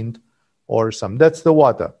saint or some. That's the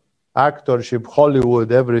water. Actorship,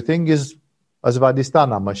 Hollywood, everything is a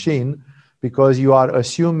svadhisthana machine because you are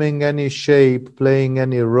assuming any shape, playing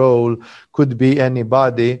any role, could be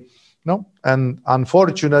anybody. No? And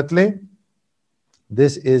unfortunately,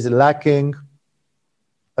 this is lacking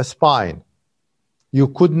a spine. You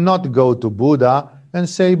could not go to Buddha and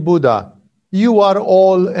say, Buddha, you are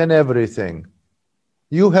all and everything.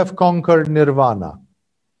 You have conquered nirvana.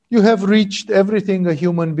 You have reached everything a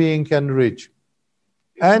human being can reach.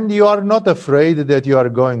 And you are not afraid that you are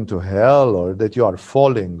going to hell or that you are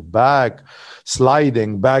falling back,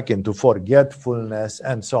 sliding back into forgetfulness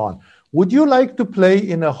and so on. Would you like to play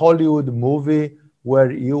in a Hollywood movie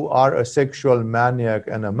where you are a sexual maniac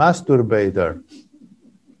and a masturbator?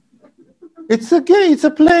 It's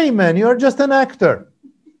a play, man. You are just an actor.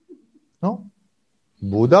 No?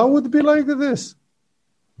 Buddha would be like this.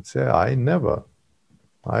 He'd say,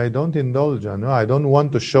 I don't indulge. I don't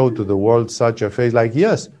want to show to the world such a face. Like,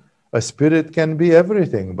 yes, a spirit can be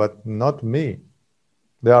everything, but not me.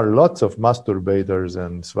 There are lots of masturbators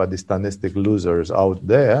and svadhisthanic losers out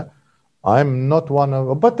there. I'm not one of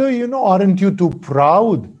them. But, aren't you too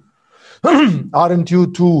proud? Aren't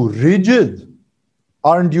you too rigid?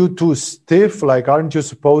 Aren't you too stiff? Like, aren't you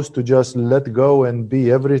supposed to just let go and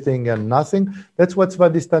be everything and nothing? That's what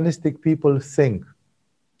svadhisthanic people think.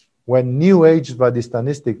 When New Age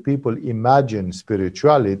svadhisthanic people imagine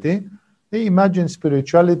spirituality, they imagine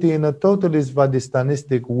spirituality in a totally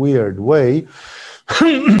svadhisthanic weird way,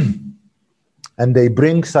 and they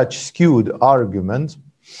bring such skewed arguments,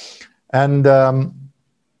 and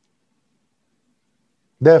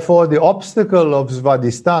therefore the obstacle of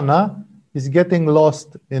svadhisthana is getting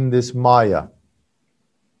lost in this Maya.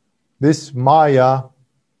 This Maya,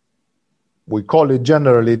 we call it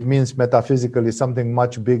generally, it means metaphysically something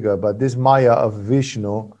much bigger, but this Maya of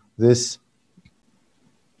Vishnu, this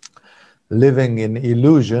living in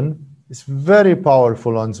illusion, is very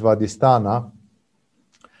powerful on svadhisthana.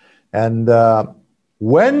 And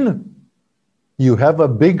when you have a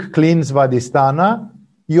big clean svadhisthana,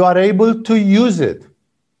 you are able to use it.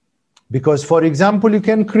 Because, for example, you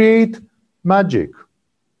can create magic.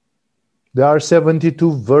 There are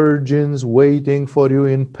 72 virgins waiting for you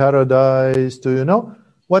in paradise to,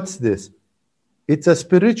 what's this? It's a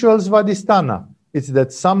spiritual svadhisthana. It's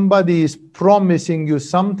that somebody is promising you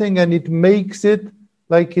something and it makes it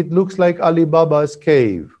like it looks like Alibaba's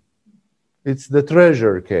cave. It's the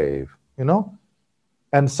treasure cave,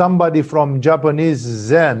 And somebody from Japanese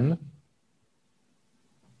Zen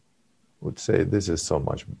would say, this is so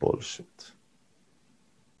much bullshit.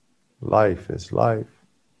 Life is life.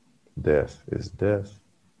 Death is death.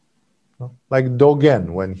 Like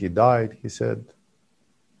Dogen, when he died, he said,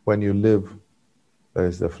 when you live, There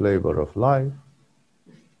is the flavor of life.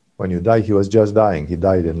 When you die, he was just dying. He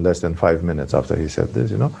died in less than 5 minutes after he said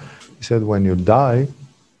this, He said, when you die,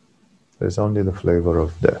 there's only the flavor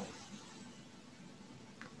of death.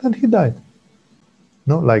 Then he died.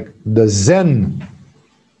 Like the Zen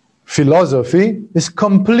philosophy is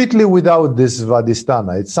completely without this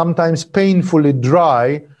Svadhisthana. It's sometimes painfully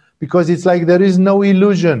dry because it's like there is no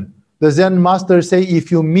illusion. The Zen masters say,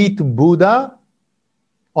 if you meet Buddha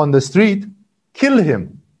on the street, kill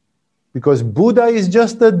him. Because Buddha is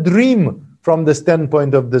just a dream from the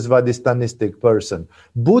standpoint of the Svadhisthanic person.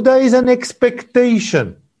 Buddha is an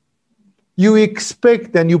expectation. You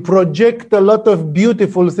expect and you project a lot of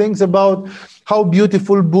beautiful things about how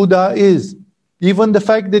beautiful Buddha is. Even the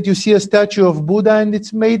fact that you see a statue of Buddha and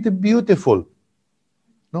it's made beautiful.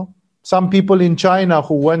 No? Some people in China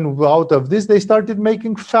who went out of this, they started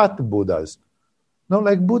making fat Buddhas. No,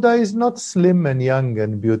 like Buddha is not slim and young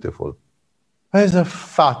and beautiful. He's a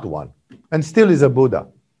fat one and still is a Buddha.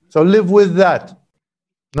 So live with that.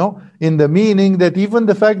 No? In the meaning that even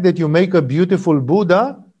the fact that you make a beautiful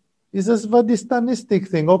Buddha is a Svadhisthanic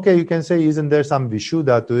thing. Okay, you can say, isn't there some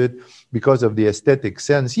Vishuddha to it because of the aesthetic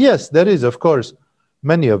sense? Yes, there is, of course.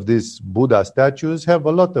 Many of these Buddha statues have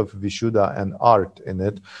a lot of Vishuddha and art in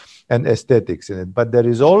it and aesthetics in it. But there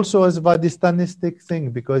is also a Svadhisthanic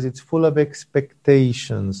thing because it's full of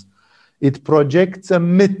expectations. It projects a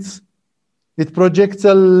myth. It projects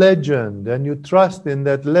a legend, and you trust in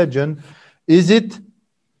that legend. Is it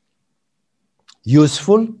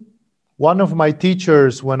useful? One of my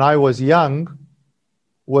teachers when I was young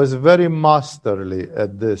was very masterly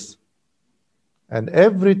at this. And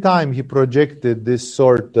every time he projected this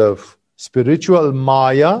sort of spiritual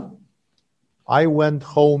maya, I went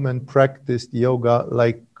home and practiced yoga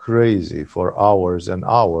like crazy for hours and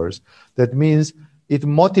hours. That means it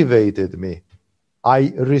motivated me.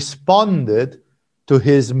 I responded to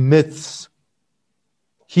his myths.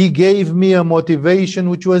 He gave me a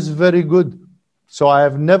motivation which was very good. So I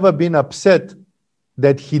have never been upset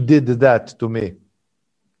that he did that to me.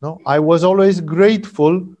 No, I was always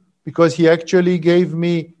grateful because he actually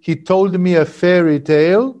he told me a fairy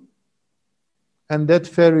tale, and that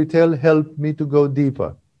fairy tale helped me to go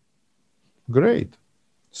deeper. Great.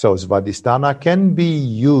 So Svadhisthana can be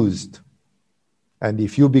used. And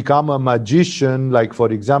if you become a magician, like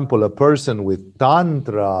for example, a person with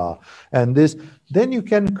Tantra and this, then you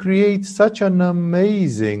can create such an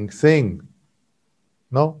amazing thing.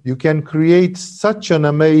 No, you can create such an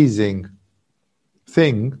amazing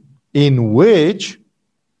thing in which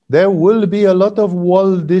there will be a lot of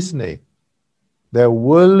Walt Disney. There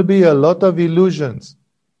will be a lot of illusions.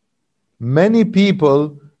 Many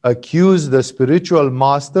people accuse the spiritual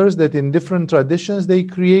masters that in different traditions they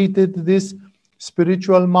created this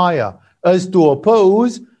spiritual Maya as to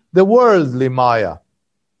oppose the worldly Maya.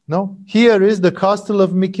 No, here is the castle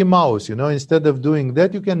of Mickey Mouse. Instead of doing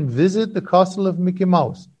that, you can visit the castle of Mickey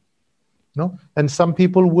Mouse. No, and some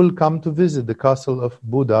people will come to visit the castle of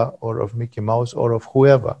Buddha or of Mickey Mouse or of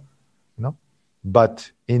whoever.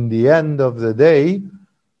 But in the end of the day,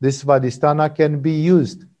 this Svadhisthana can be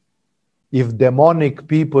used. If demonic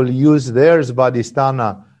people use their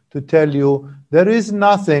Svadhisthana to tell you, there is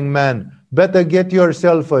nothing, man. Better get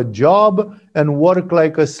yourself a job and work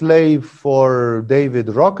like a slave for David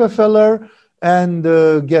Rockefeller and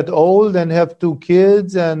get old and have 2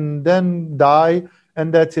 kids and then die,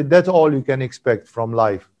 and that's it. That's all you can expect from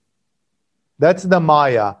life. That's the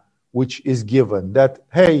Maya which is given. That,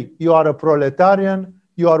 hey, you are a proletarian,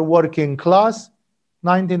 you are working class,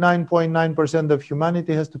 99.9% of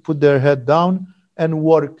humanity has to put their head down and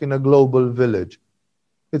work in a global village.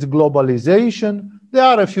 It's globalization. There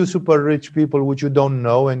are a few super rich people which you don't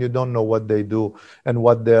know, and you don't know what they do and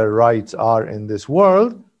what their rights are in this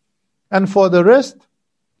world. And for the rest,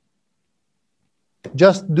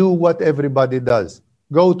 just do what everybody does.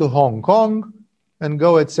 Go to Hong Kong and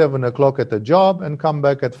go at 7 o'clock at a job and come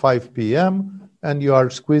back at 5 p.m. and you are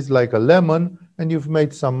squeezed like a lemon and you've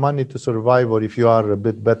made some money to survive, or if you are a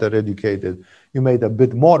bit better educated, you made a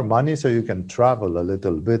bit more money so you can travel a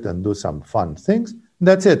little bit and do some fun things.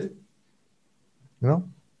 That's it.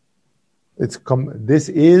 This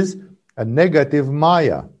is a negative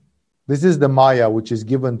Maya. This is the Maya which is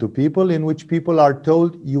given to people, in which people are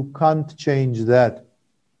told you can't change that.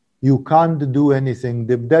 You can't do anything.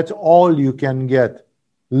 That's all you can get.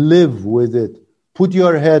 Live with it. Put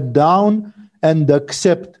your head down and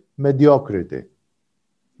accept mediocrity.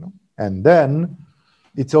 And then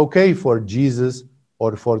it's okay for Jesus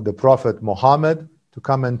or for the Prophet Muhammad to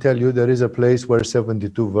come and tell you there is a place where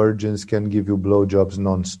 72 virgins can give you blowjobs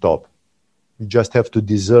non-stop. You just have to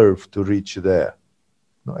deserve to reach there.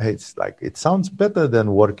 No, it's like, it sounds better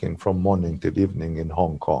than working from morning till evening in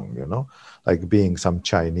Hong Kong, like being some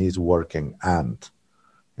Chinese working ant.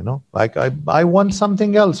 Like I want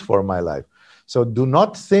something else for my life. So do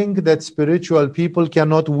not think that spiritual people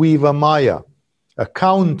cannot weave a Maya, a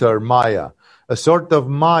counter Maya, a sort of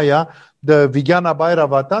Maya. The Vijnana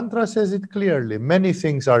Bhairava Tantra says it clearly. Many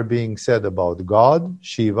things are being said about God,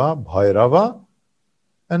 Shiva, Bhairava,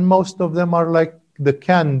 and most of them are like the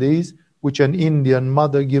candies which an Indian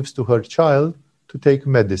mother gives to her child to take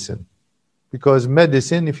medicine. Because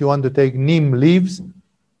medicine, if you want to take neem leaves,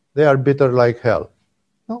 they are bitter like hell.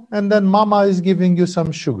 And then mama is giving you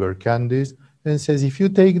some sugar candies and says, if you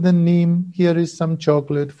take the neem, here is some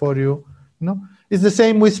chocolate for you. It's the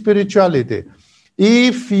same with spirituality.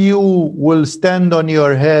 If you will stand on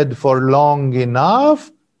your head for long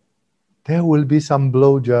enough, there will be some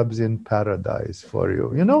blowjobs in paradise for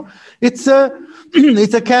you. It's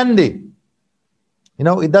a candy.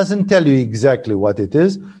 It doesn't tell you exactly what it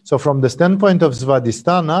is. So from the standpoint of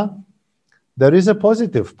Svadhisthana, there is a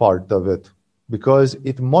positive part of it, because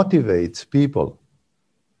it motivates people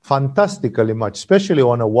fantastically much, especially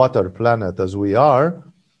on a water planet as we are.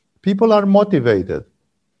 People are motivated.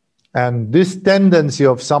 And this tendency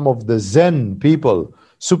of some of the Zen people,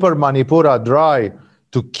 Super Manipura dry,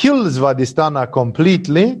 to kill Svadhisthana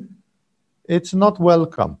completely, it's not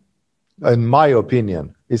welcome, in my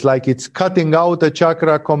opinion. It's like it's cutting out a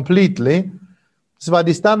chakra completely.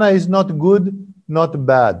 Svadhisthana is not good, not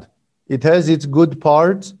bad. It has its good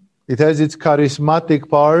parts. It has its charismatic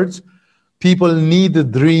parts. People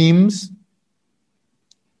need dreams.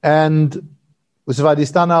 And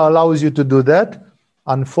Svadhisthana allows you to do that.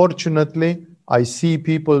 Unfortunately, I see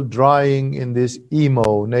people drying in this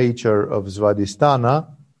emo nature of Svadhisthana,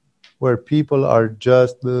 where people are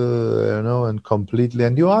just, and completely,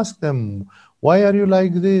 and you ask them, why are you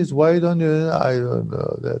like this? Why don't you? I don't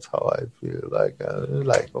know. That's how I feel.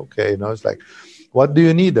 Okay, it's like, what do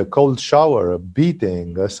you need? A cold shower, a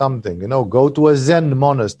beating, or something? Go to a Zen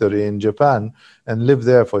monastery in Japan and live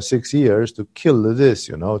there for 6 years to kill this,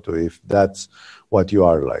 if that's what you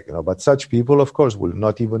are like. But such people, of course, will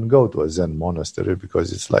not even go to a Zen monastery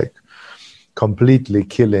because it's like completely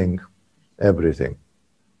killing everything.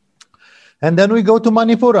 And then we go to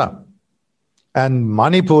Manipura. And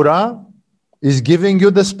Manipura is giving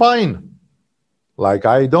you the spine. Like,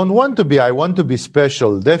 I want to be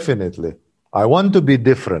special, definitely. I want to be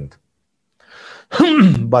different.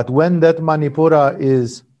 But when that Manipura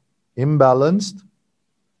is imbalanced,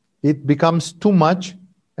 it becomes too much.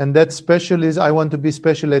 And that special is, I want to be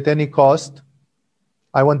special at any cost.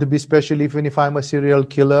 I want to be special even if I'm a serial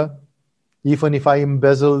killer, even if I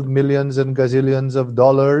embezzled millions and gazillions of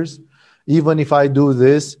dollars, even if I do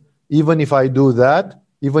this, even if I do that,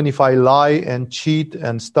 even if I lie and cheat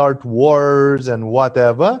and start wars and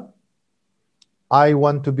whatever, I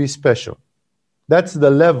want to be special. That's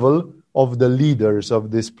the level of the leaders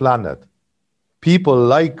of this planet. People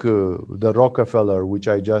like the Rockefeller, which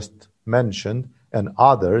I just mentioned, and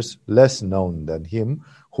others less known than him,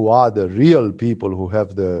 who are the real people who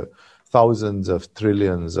have the thousands of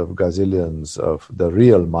trillions of gazillions of the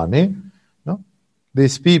real money.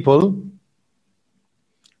 These people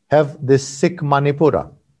have this sick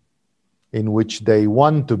Manipura, in which they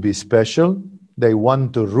want to be special, they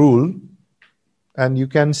want to rule, and you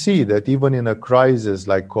can see that even in a crisis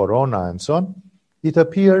like Corona and so on, it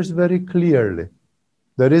appears very clearly.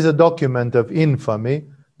 There is a document of infamy,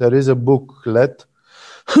 there is a booklet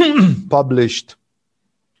published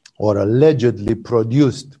or allegedly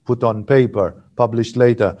produced, put on paper, published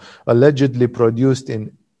later, allegedly produced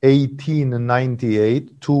in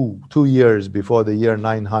 1898, two years before the year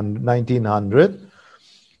 1900.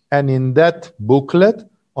 And in that booklet,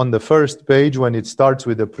 on the first page, when it starts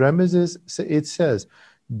with the premises, it says,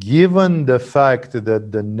 given the fact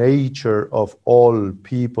that the nature of all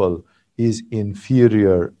people is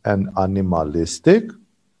inferior and animalistic,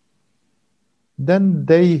 then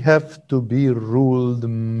they have to be ruled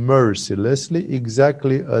mercilessly,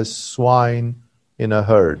 exactly as swine in a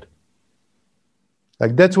herd.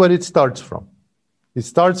 Like, that's where it starts from. It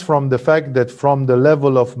starts from the fact that from the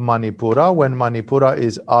level of Manipura, when Manipura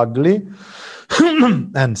is ugly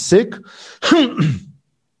and sick,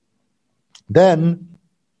 then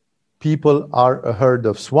people are a herd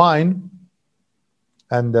of swine,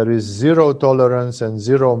 and there is zero tolerance and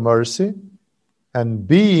zero mercy. And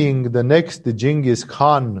being the next Genghis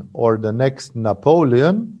Khan or the next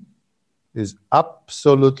Napoleon is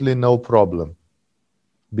absolutely no problem.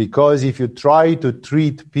 Because if you try to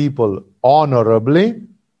treat people honorably,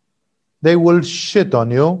 they will shit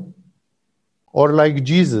on you. Or like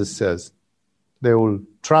Jesus says, they will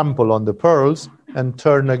trample on the pearls and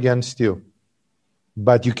turn against you.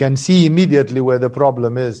 But you can see immediately where the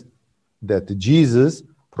problem is, that Jesus,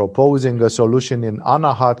 proposing a solution in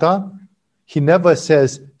Anahata, he never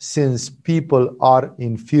says, since people are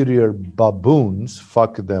inferior baboons,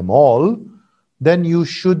 fuck them all, then you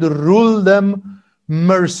should rule them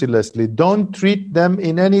mercilessly. Don't treat them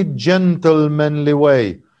in any gentlemanly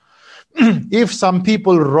way. If some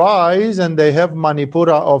people rise and they have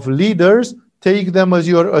Manipura of leaders, take them as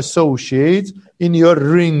your associates in your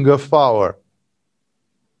ring of power.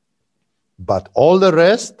 But all the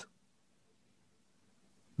rest,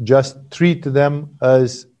 just treat them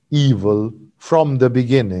as evil from the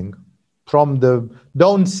beginning.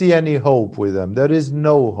 Don't see any hope with them. There is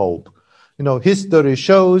no hope. History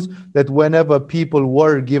shows that whenever people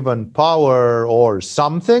were given power or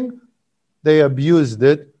something, they abused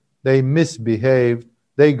it, they misbehaved,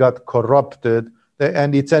 they got corrupted,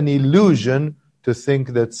 and it's an illusion to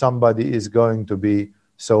think that somebody is going to be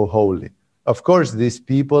so holy. Of course, these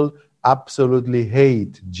people absolutely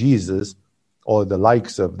hate Jesus or the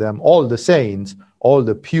likes of them, all the saints, all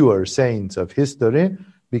the pure saints of history,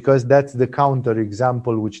 because that's the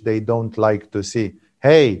counterexample which they don't like to see.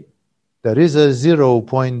 Hey, there is a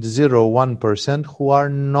 0.01% who are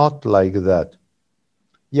not like that.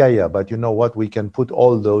 Yeah, but you know what? We can put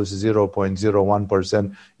all those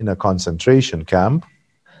 0.01% in a concentration camp,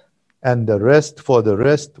 and for the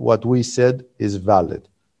rest, what we said is valid.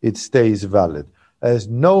 It stays valid. There's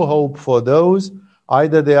no hope for those.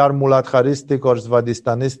 Either they are Muladharistic or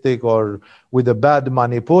Svadistanistic or with a bad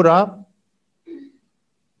Manipura.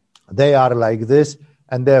 They are like this,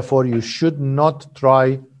 and therefore you should not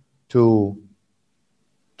try to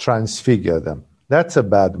transfigure them. That's a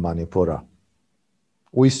bad Manipura.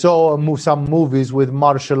 We saw some movies with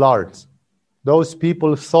martial arts. Those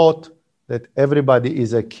people thought that everybody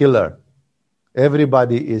is a killer.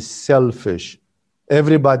 Everybody is selfish.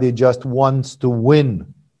 Everybody just wants to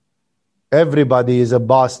win. Everybody is a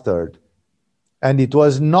bastard. And it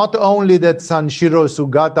was not only that Sanshiro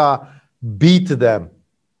Sugata beat them,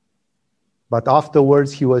 but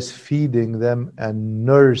afterwards he was feeding them and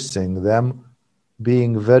nursing them,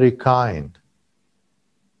 being very kind.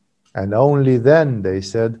 And only then they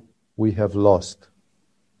said, we have lost.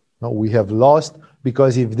 No, we have lost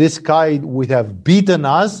because if this guy would have beaten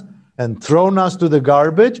us and thrown us to the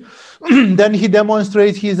garbage, then he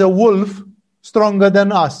demonstrates he's a wolf stronger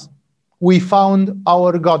than us. We found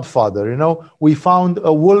our godfather, we found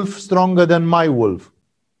a wolf stronger than my wolf.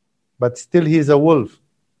 But still he's a wolf.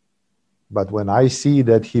 But when I see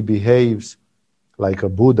that he behaves like a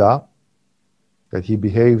Buddha, that he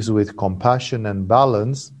behaves with compassion and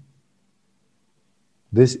balance,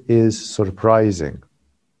 this is surprising.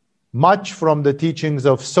 Much from the teachings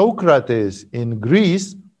of Socrates in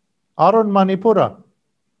Greece are on Manipura.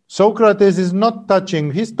 Socrates is not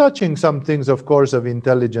touching, he's touching some things, of course, of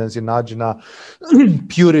intelligence in Ajna,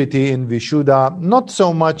 purity in Vishuddha, not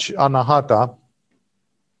so much Anahata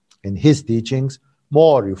in his teachings.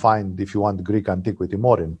 More you find, if you want Greek antiquity,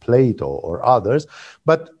 more in Plato or others.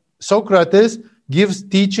 But Socrates gives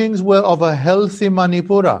teachings of a healthy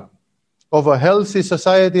Manipura, of a healthy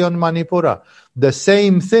society on Manipura. The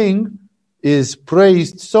same thing is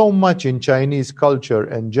praised so much in Chinese culture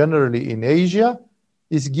and generally in Asia,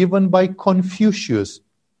 is given by Confucius.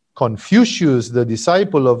 Confucius, the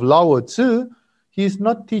disciple of Lao Tzu, he is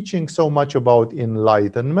not teaching so much about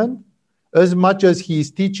enlightenment as much as he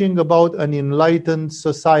is teaching about an enlightened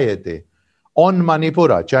society on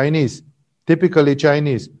Manipura, Chinese, typically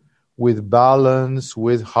Chinese, with balance,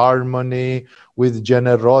 with harmony, with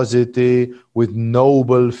generosity, with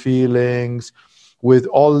noble feelings, with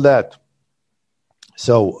all that.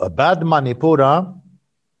 So a bad Manipura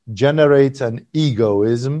generates an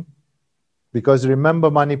egoism, because remember,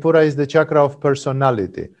 Manipura is the chakra of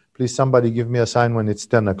personality. Please, somebody give me a sign when it's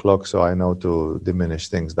 10 o'clock so I know to diminish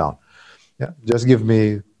things down. Yeah, just give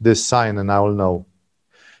me this sign and I will know.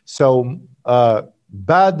 So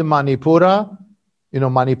bad Manipura,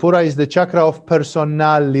 Manipura is the chakra of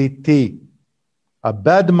personality. A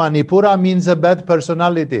bad Manipura means a bad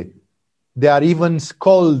personality. They are even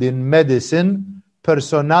called in medicine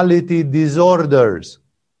personality disorders,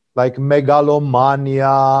 like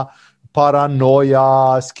megalomania,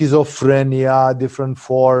 paranoia, schizophrenia, different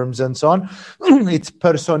forms, and so on. It's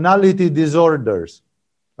personality disorders.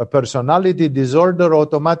 A personality disorder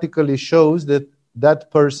automatically shows that that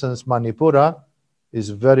person's Manipura is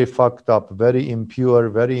very fucked up, very impure,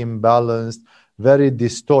 very imbalanced, very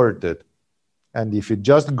distorted. And if it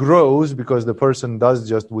just grows because the person does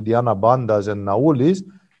just Uddiyana Bandhas and Naulis,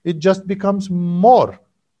 it just becomes more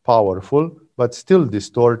powerful, but still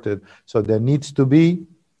distorted. So there needs to be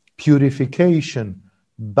purification,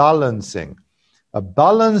 balancing. A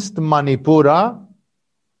balanced Manipura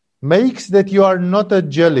makes that you are not a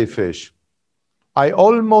jellyfish. I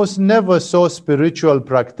almost never saw spiritual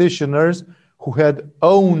practitioners who had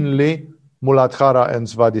only Muladhara and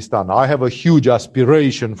Svadhisthana. I have a huge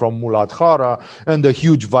aspiration from Muladhara and a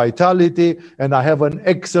huge vitality, and I have an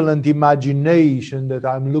excellent imagination that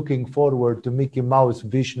I'm looking forward to Mickey Mouse,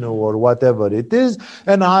 Vishnu, or whatever it is,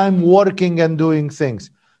 and I'm working and doing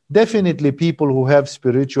things. Definitely people who have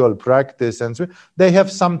spiritual practice, and so, they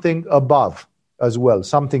have something above as well,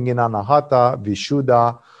 something in Anahata,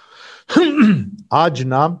 Vishuddha,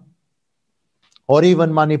 Ajna, or even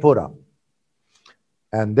Manipura.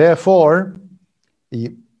 And therefore,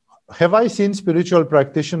 have I seen spiritual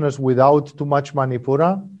practitioners without too much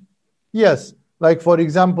Manipura? Yes. Like, for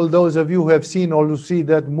example, those of you who have seen or see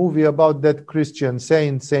that movie about that Christian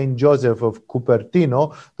saint, Saint Joseph of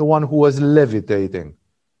Cupertino, the one who was levitating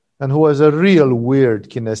and who was a real weird,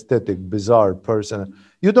 kinesthetic, bizarre person.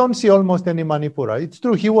 You don't see almost any Manipura. It's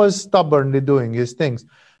true, he was stubbornly doing his things,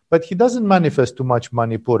 but he doesn't manifest too much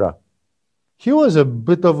Manipura. He was a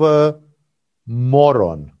bit of a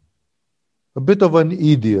moron, a bit of an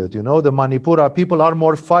idiot. You know, the Manipura people are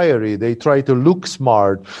more fiery. They try to look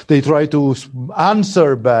smart. They try to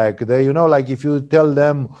answer back. They, you know, like if you tell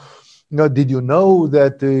them, you know, did you know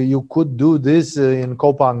that you could do this in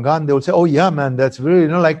Kopangan? They would say, oh yeah, man, that's really, you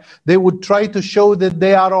know, like they would try to show that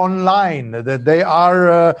they are online, that they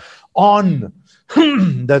are on,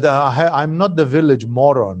 that I'm not the village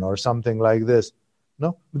moron or something like this.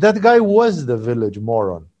 No, that guy was the village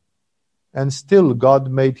moron. And still God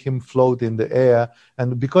made him float in the air,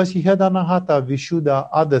 and because he had Anahata, Vishuddha,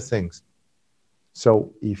 other things.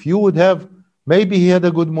 So if you would have, maybe he had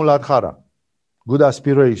a good Muladhara, good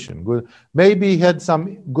aspiration, good, maybe he had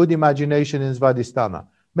some good imagination in Svadhisthana.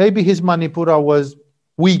 Maybe his Manipura was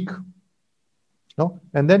weak. No?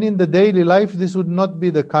 And then in the daily life, this would not be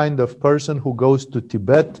the kind of person who goes to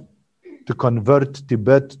Tibet to convert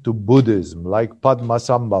Tibet to Buddhism, like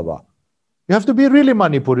Padmasambhava. You have to be really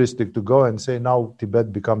Manipuristic to go and say, now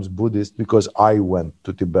Tibet becomes Buddhist because I went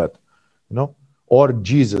to Tibet. You know? Or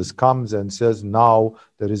Jesus comes and says, now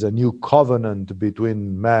there is a new covenant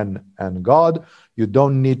between man and God. You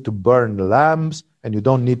don't need to burn lamps, and you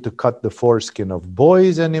don't need to cut the foreskin of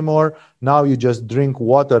boys anymore. Now you just drink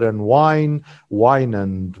water and wine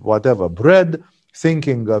and whatever, bread,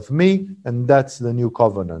 thinking of me, and that's the new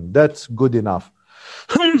covenant. That's good enough.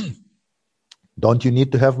 Don't you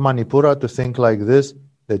need to have Manipura to think like this?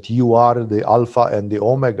 That you are the Alpha and the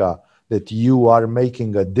Omega, that you are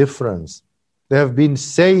making a difference. There have been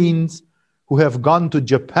saints who have gone to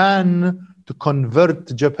Japan to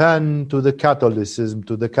convert Japan to the Catholicism,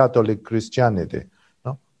 to the Catholic Christianity.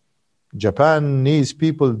 No? Japanese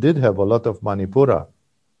people did have a lot of Manipura,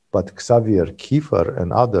 but Xavier Kiefer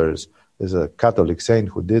and others, is a Catholic saint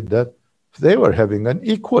who did that. They were having an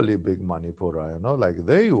equally big Manipura, you know, like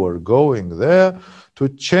they were going there to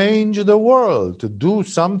change the world, to do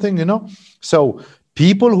something, you know. So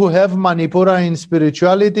people who have Manipura in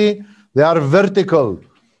spirituality, they are vertical,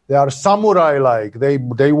 they are samurai-like, they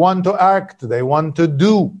want to act, they want to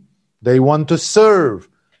do, they want to serve,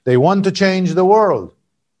 they want to change the world.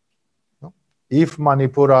 If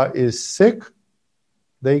Manipura is sick,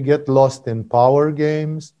 they get lost in power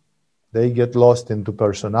games, they get lost into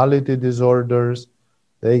personality disorders.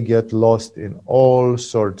 They get lost in all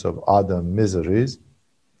sorts of other miseries.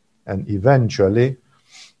 And eventually,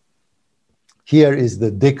 here is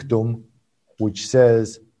the dictum which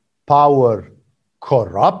says, power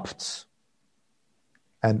corrupts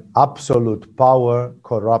and absolute power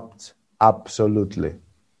corrupts absolutely.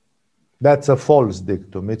 That's a false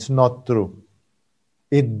dictum. It's not true.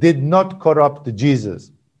 It did not corrupt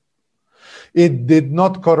Jesus. It did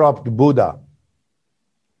not corrupt Buddha.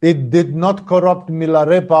 It did not corrupt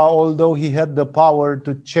Milarepa, although he had the power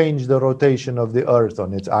to change the rotation of the earth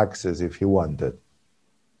on its axis if he wanted.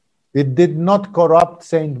 It did not corrupt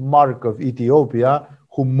Saint Mark of Ethiopia,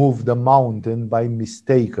 who moved the mountain by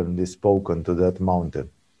mistakenly speaking to that mountain.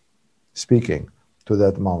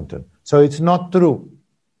 So it's not true.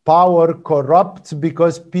 Power corrupts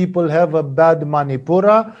because people have a bad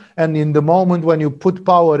Manipura, and in the moment when you put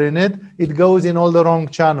power in it, it goes in all the wrong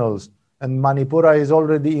channels. And Manipura is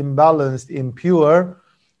already imbalanced, impure,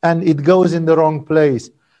 and it goes in the wrong place.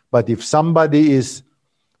 But if somebody is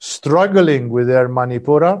struggling with their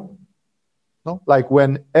Manipura, no? Like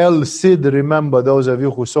when El Cid, remember those of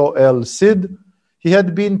you who saw El Cid, he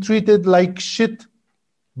had been treated like shit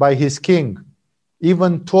by his king,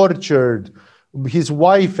 even tortured, his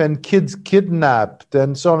wife and kids kidnapped,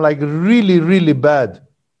 and so on, like really, really bad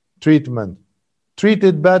treatment.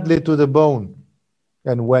 treated badly to the bone.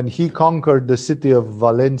 And when he conquered the city of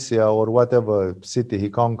Valencia, or whatever city he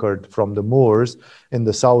conquered from the Moors in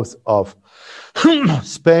the south of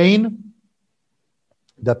Spain,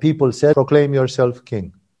 the people said, proclaim yourself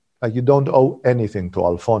king. Like, you don't owe anything to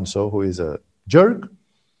Alfonso, who is a jerk.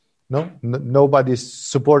 No, nobody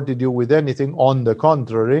supported you with anything. On the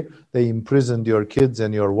contrary, they imprisoned your kids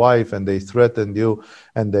and your wife, and they threatened you,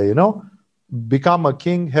 and they, become a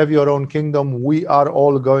king, have your own kingdom. We are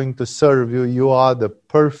all going to serve you. You are the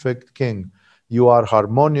perfect king. You are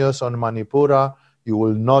harmonious on Manipura. You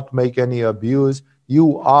will not make any abuse.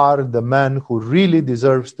 You are the man who really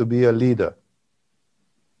deserves to be a leader.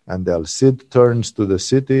 And El Cid turns to the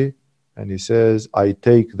city and he says, I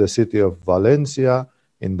take the city of Valencia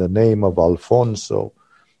in the name of Alfonso,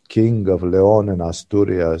 king of Leon and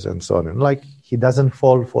Asturias, and so on. And like, he doesn't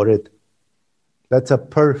fall for it. That's a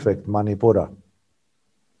perfect Manipura.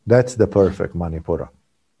 That's the perfect Manipura.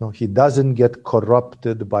 No, he doesn't get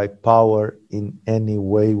corrupted by power in any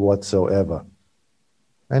way whatsoever.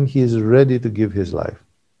 And he is ready to give his life.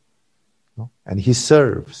 No? And he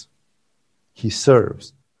serves. He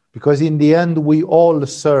serves. Because in the end, we all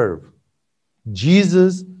serve.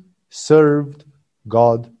 Jesus served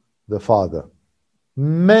God the Father.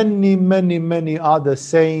 Many, many, many other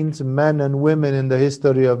saints, men and women in the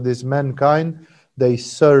history of this mankind, they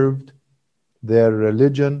served their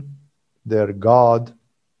religion, their God,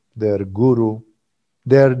 their guru,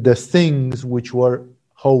 the things which were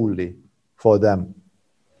holy for them.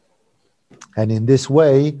 And in this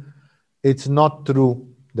way, it's not true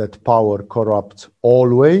that power corrupts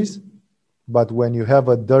always, but when you have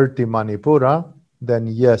a dirty Manipura, then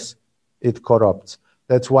yes, it corrupts.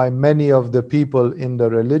 That's why many of the people in the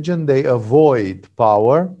religion, they avoid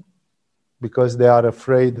power, because they are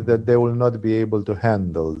afraid that they will not be able to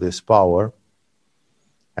handle this power.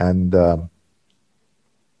 And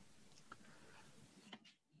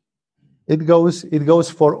it goes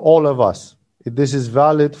for all of us. This is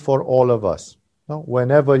valid for all of us. No?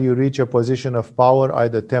 Whenever you reach a position of power,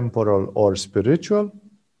 either temporal or spiritual,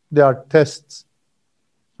 there are tests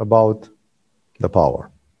about the power.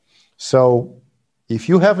 So if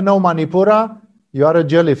you have no Manipura, you are a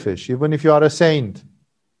jellyfish, even if you are a saint.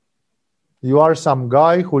 You are some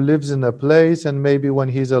guy who lives in a place, and maybe when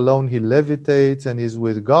he's alone he levitates and he's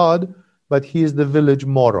with God, but he is the village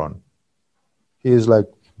moron. He is like,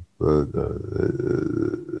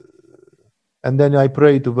 and then I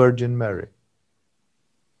pray to Virgin Mary.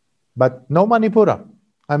 But no Manipura.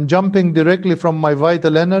 I'm jumping directly from my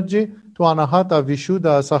vital energy to Anahata,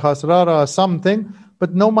 Vishuddha, Sahasrara, something,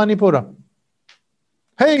 but no Manipura.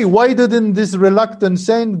 Hey, why didn't this reluctant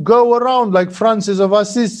saint go around like Francis of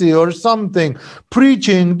Assisi or something,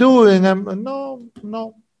 preaching, doing?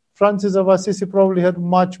 No. Francis of Assisi probably had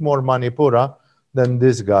much more Manipura than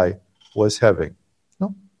this guy was having.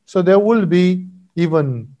 No? So there will be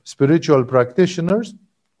even spiritual practitioners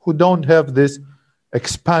who don't have this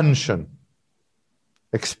expand.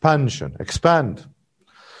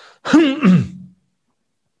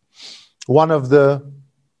 One of the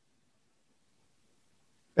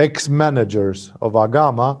ex-managers of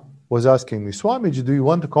Agama was asking me, Swamiji, do you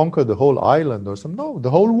want to conquer the whole island or something? No, the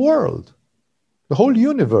whole world, the whole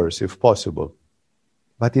universe, if possible,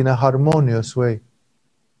 but in a harmonious way,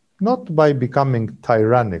 not by becoming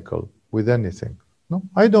tyrannical with anything. No,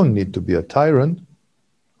 I don't need to be a tyrant.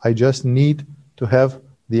 I just need to have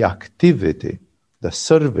the activity, the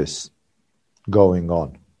service going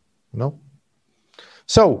on.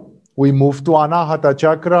 So we move to Anahata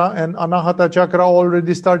Chakra, and Anahata Chakra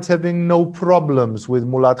already starts having no problems with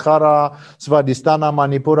Muladhara, Svadhisthana,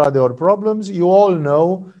 Manipura. There are problems. You all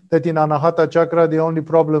know that in Anahata Chakra, the only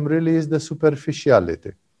problem really is the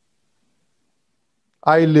superficiality.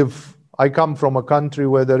 I come from a country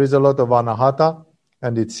where there is a lot of Anahata,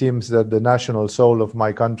 and it seems that the national soul of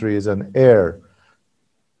my country is an air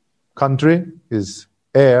country, is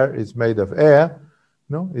air, it's made of air.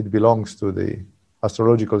 It belongs to the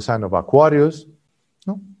astrological sign of Aquarius.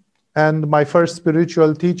 And my first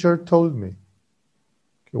spiritual teacher told me,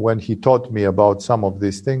 when he taught me about some of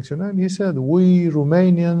these things, and he said, we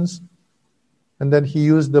Romanians, and then he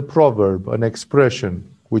used the proverb, an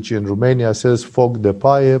expression, which in Romania says, foc de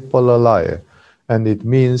paie pălălaie, and it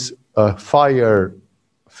means a fire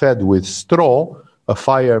fed with straw, a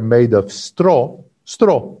fire made of straw,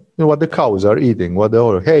 what the cows are eating,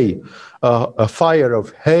 hay, a fire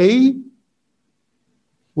of hay,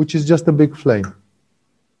 which is just a big flame.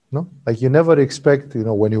 Like you never expect,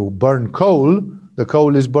 when you burn coal, the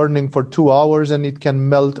coal is burning for 2 hours and it can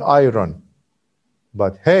melt iron.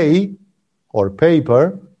 But hay or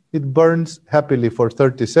paper, it burns happily for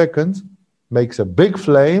 30 seconds makes a big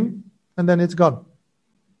flame, and then it's gone.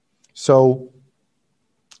 So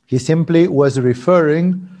he simply was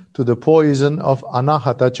referring to the poison of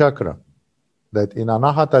Anahata Chakra. That in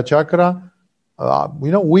Anahata Chakra,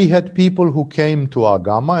 we had people who came to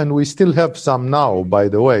Agama, and we still have some now, by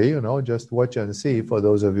the way, just watch and see for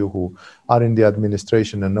those of you who are in the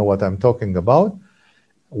administration and know what I'm talking about.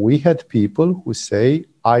 We had people who say,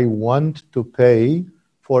 I want to pay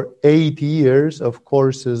for 8 years of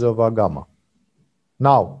courses of Agama.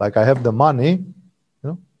 Now, like I have the money,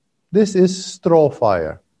 this is straw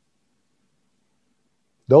fire.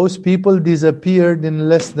 Those people disappeared in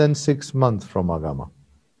less than 6 months from Agama.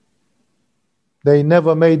 They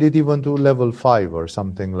never made it even to level 5 or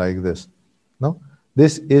something like this. No?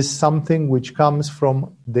 This is something which comes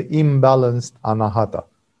from the imbalanced Anahata.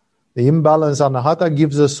 The imbalanced Anahata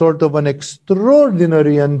gives a sort of an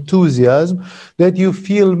extraordinary enthusiasm that you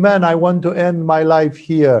feel, man, I want to end my life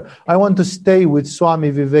here. I want to stay with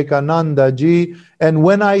Swami Vivekananda ji. And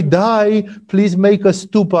when I die, please make a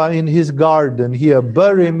stupa in his garden here.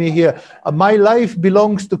 Bury me here. My life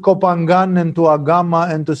belongs to Kopangan and to Agama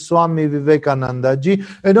and to Swami Vivekananda ji.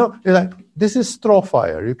 This is straw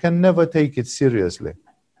fire. You can never take it seriously.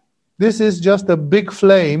 This is just a big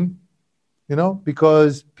flame.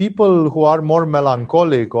 Because people who are more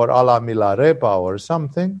melancholic or a la Milarepa or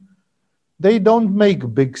something, they don't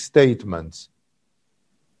make big statements.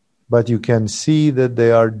 But you can see that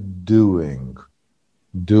they are doing.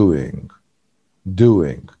 There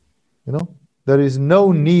is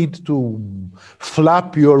no need to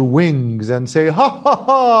flap your wings and say, ha ha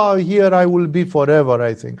ha, here I will be forever,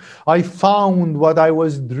 I think. I found what I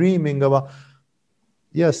was dreaming about.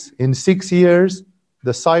 Yes, in 6 years,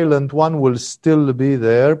 the silent one will still be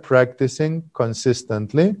there practicing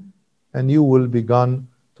consistently, and you will be gone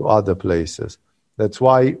to other places. That's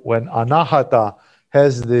why when Anahata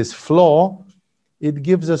has this flaw, it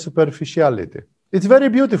gives a superficiality. It's very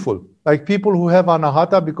beautiful. Like people who have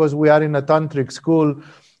Anahata, because we are in a tantric school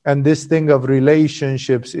and this thing of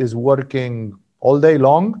relationships is working all day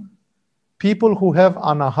long. People who have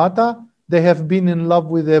Anahata, they have been in love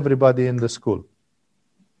with everybody in the school.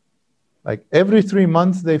 Like every 3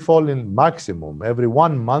 months they fall in, maximum, every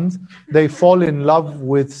 1 month, they fall in love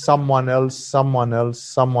with someone else.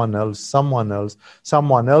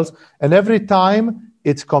 And every time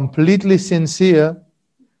it's completely sincere,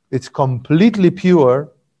 it's completely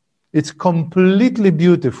pure, it's completely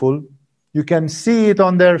beautiful. You can see it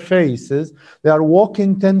on their faces. They are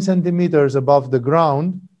walking 10 centimeters above the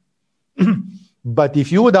ground. But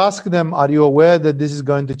if you would ask them, are you aware that this is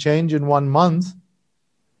going to change in 1 month?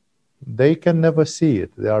 They can never see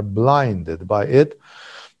it. They are blinded by it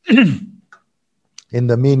in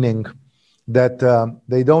the meaning that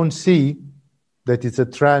they don't see that it's a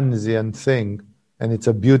transient thing and it's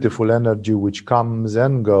a beautiful energy which comes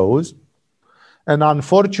and goes. And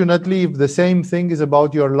unfortunately, if the same thing is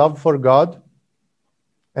about your love for God,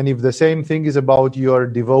 and if the same thing is about your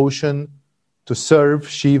devotion to serve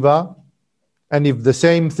Shiva, and if the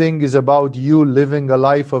same thing is about you living a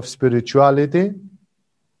life of spirituality,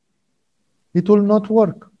 it will not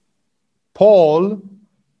work. Paul,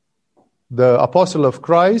 the apostle of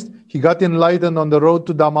Christ, he got enlightened on the road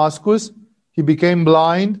to Damascus. He became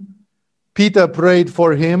blind. Peter prayed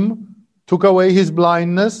for him, took away his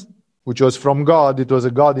blindness, which was from God. It was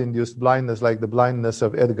a God-induced blindness, like the blindness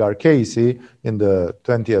of Edgar Cayce in the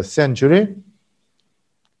 20th century.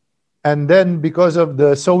 And then because of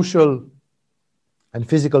the social and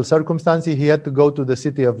physical circumstances, he had to go to the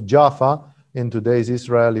city of Jaffa, in today's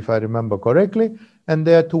Israel, if I remember correctly, and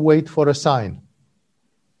they had to wait for a sign.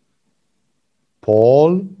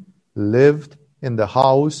 Paul lived in the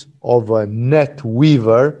house of a net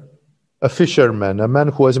weaver, a fisherman, a man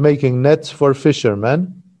who was making nets for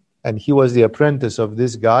fishermen, and he was the apprentice of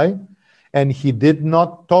this guy, and he did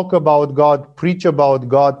not talk about God, preach about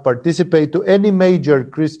God, participate to any major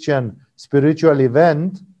Christian spiritual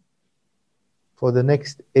event for the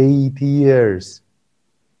next 8 years.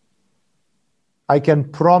 I can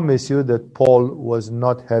promise you that Paul was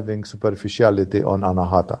not having superficiality on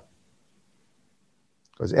Anahata.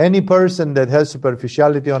 Because any person that has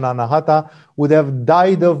superficiality on Anahata would have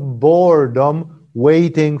died of boredom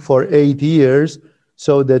waiting for 8 years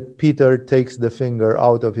so that Peter takes the finger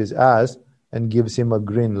out of his ass and gives him a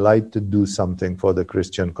green light to do something for the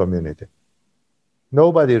Christian community.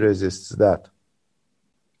 Nobody resists that.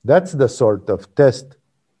 That's the sort of test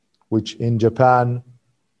which in Japan,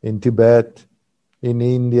 in Tibet, in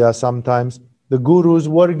India sometimes, the gurus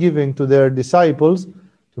were giving to their disciples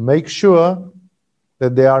to make sure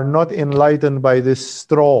that they are not enlightened by this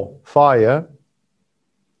straw fire,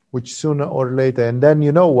 which sooner or later, and then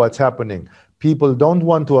you know what's happening. People don't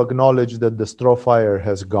want to acknowledge that the straw fire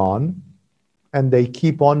has gone, and they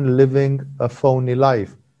keep on living a phony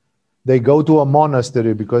life. They go to a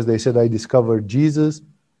monastery because they said, I discovered Jesus,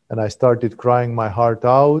 and I started crying my heart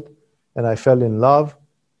out, and I fell in love,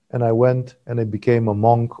 and I went and I became a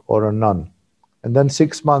monk or a nun. And then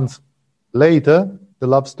 6 months later, the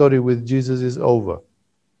love story with Jesus is over.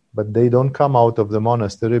 But they don't come out of the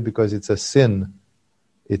monastery because it's a sin.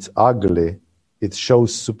 It's ugly. It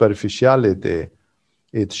shows superficiality.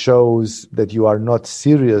 It shows that you are not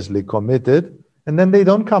seriously committed. And then they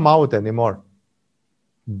don't come out anymore.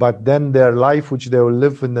 But then their life, which they will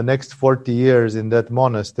live in the next 40 years in that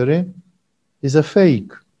monastery, is a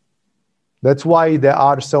fake. That's why there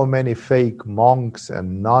are so many fake monks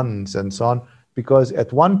and nuns and so on, because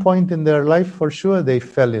at one point in their life, for sure, they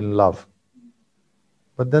fell in love.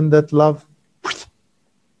 But then that love,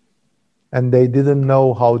 and they didn't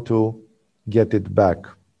know how to get it back.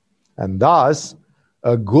 And thus,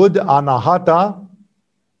 a good anahata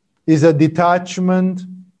is a detachment,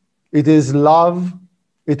 it is love,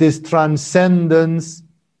 it is transcendence,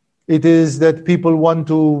 it is that people want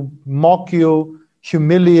to mock you,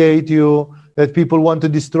 humiliate you, that people want to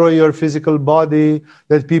destroy your physical body,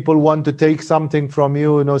 that people want to take something from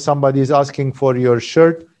you. You know, somebody is asking for your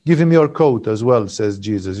shirt, give him your coat as well, says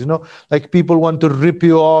Jesus. You know, like people want to rip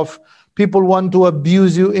you off, people want to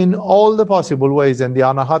abuse you in all the possible ways. And the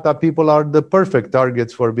anahata people are the perfect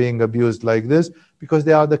targets for being abused like this, because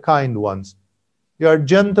they are the kind ones. They are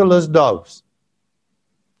gentle as doves.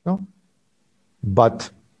 No?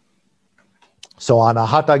 But so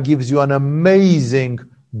anahata gives you an amazing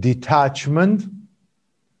detachment,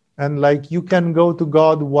 and like you can go to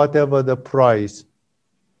God whatever the price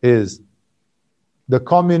is. The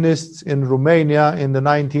communists in Romania in the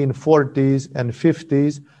 1940s and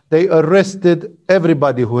 50s, they arrested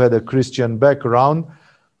everybody who had a Christian background,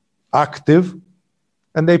 active,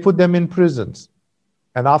 and they put them in prisons.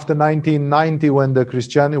 And after 1990, when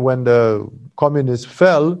the communists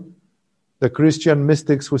fell, the Christian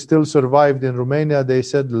mystics who still survived in Romania, they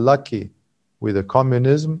said, lucky with the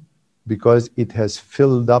communism, because it has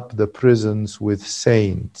filled up the prisons with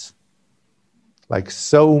saints. Like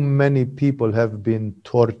so many people have been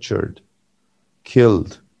tortured,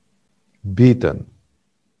 killed, beaten,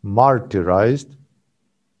 martyrized,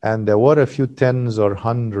 and there were a few tens or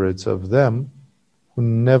hundreds of them who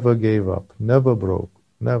never gave up, never broke,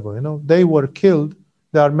 never, they were killed.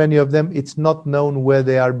 There are many of them, it's not known where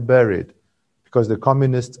they are buried, because the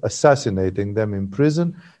communists assassinating them in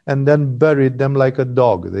prison and then buried them like a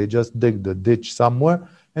dog. They just dig the ditch somewhere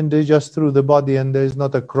and they just threw the body, and there is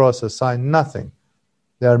not a cross, a sign, nothing.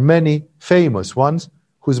 There are many famous ones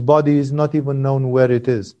whose body is not even known where it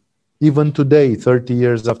is. Even today, 30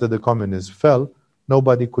 years after the communists fell,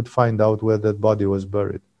 nobody could find out where that body was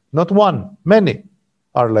buried. Not one, many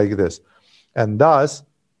are like this. And thus,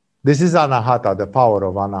 this is anahata, the power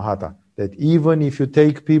of anahata, that even if you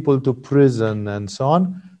take people to prison and so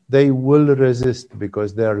on, they will resist,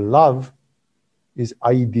 because their love is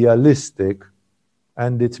idealistic,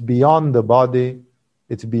 and it's beyond the body,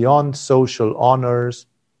 it's beyond social honors,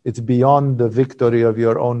 it's beyond the victory of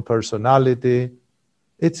your own personality,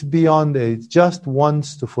 it's beyond it. It just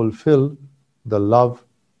wants to fulfill the love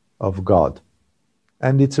of God.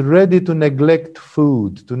 And it's ready to neglect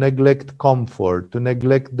food, to neglect comfort, to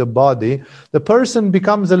neglect the body. The person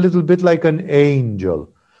becomes a little bit like an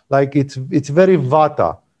angel. Like it's very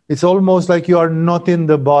vata. It's almost like you are not in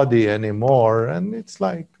the body anymore. And it's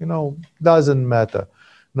like, doesn't matter.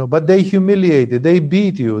 But they humiliated, they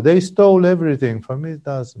beat you, they stole everything from me. It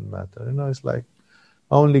doesn't matter. It's like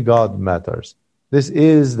only God matters. This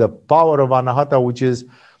is the power of anahata, which is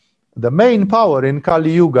the main power in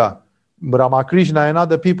Kali Yuga. Ramakrishna and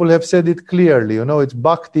other people have said it clearly. It's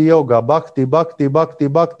bhakti yoga, bhakti, bhakti, bhakti,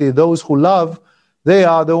 bhakti. Those who love, they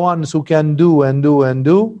are the ones who can do and do and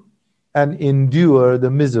do and endure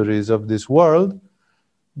the miseries of this world.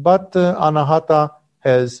 But anahata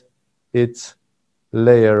has its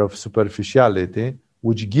layer of superficiality,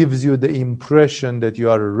 which gives you the impression that you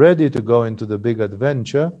are ready to go into the big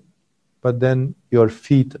adventure, but then your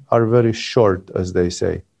feet are very short, as they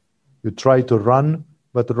say. You try to run,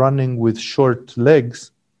 but running with short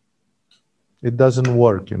legs, it doesn't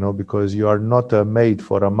work, because you are not made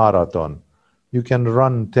for a marathon. You can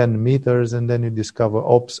run 10 meters and then you discover,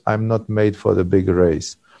 oops, I'm not made for the big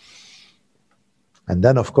race. And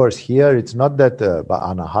then, of course, here it's not that but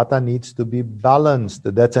anahata needs to be balanced.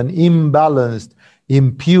 That's an imbalanced,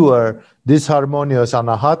 impure, disharmonious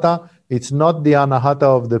anahata. It's not the anahata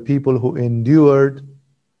of the people who endured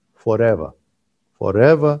forever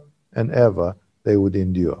and ever. they would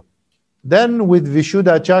endure. Then with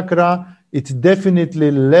Vishuddha Chakra, it's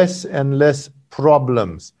definitely less and less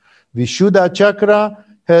problems. Vishuddha Chakra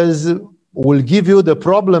will give you the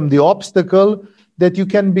problem, the obstacle, that you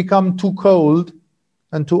can become too cold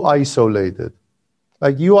and too isolated.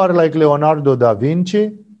 Like you are like Leonardo da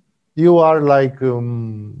Vinci, you are like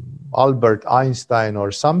Albert Einstein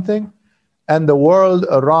or something, and the world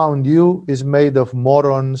around you is made of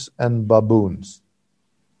morons and baboons.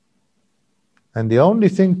 And the only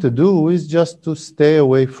thing to do is just to stay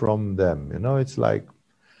away from them. It's like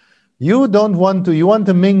you want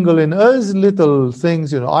to mingle in as little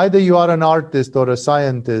things. Either you are an artist or a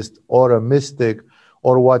scientist or a mystic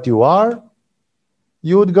or what you are.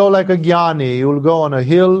 You would go like a jnani. You will go on a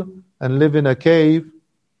hill and live in a cave.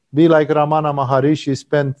 Be like Ramana Maharishi,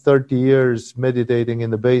 spent 30 years meditating in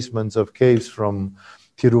the basements of caves from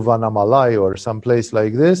Tiruvannamalai or some place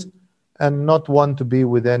like this, and not want to be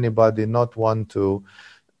with anybody, not want to...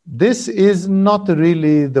 This is not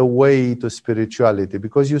really the way to spirituality,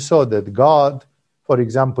 because you saw that God, for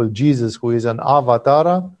example, Jesus, who is an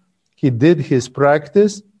avatara, he did his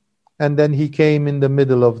practice, and then he came in the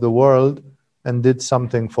middle of the world and did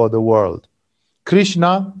something for the world.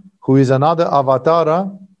 Krishna, who is another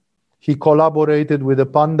avatara, he collaborated with the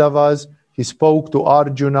Pandavas, he spoke to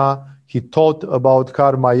Arjuna, he taught about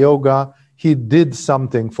karma yoga, he did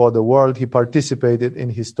something for the world, he participated in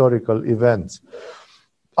historical events.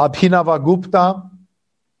 Abhinavagupta,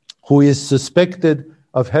 who is suspected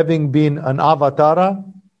of having been an avatara,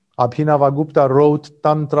 Abhinavagupta wrote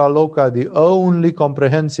Tantra Loka, the only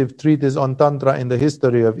comprehensive treatise on Tantra in the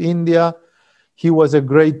history of India. He was a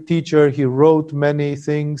great teacher, he wrote many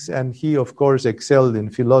things, and he, of course, excelled in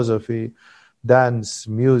philosophy, dance,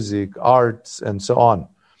 music, arts, and so on.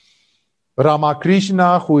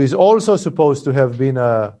 Ramakrishna, who is also supposed to have been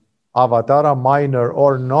an avatara, minor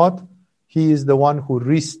or not, he is the one who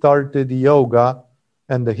restarted yoga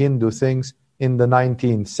and the Hindu things in the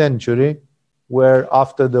 19th century, where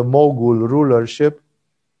after the Mughal rulership,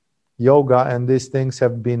 yoga and these things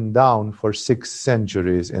have been down for 6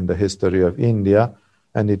 centuries in the history of India,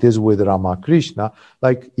 and it is with Ramakrishna.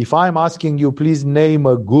 Like, if I'm asking you, please name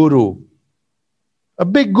a guru, a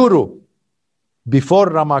big guru, before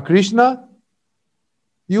Ramakrishna,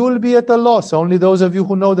 you will be at a loss. Only those of you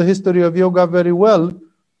who know the history of yoga very well,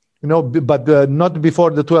 but not before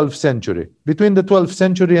the 12th century. Between the 12th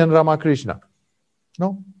century and Ramakrishna.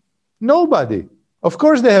 No? Nobody. Of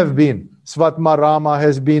course they have been. Svatmarama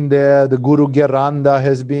has been there, the Guru Geranda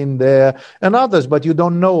has been there, and others, but you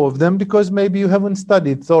don't know of them because maybe you haven't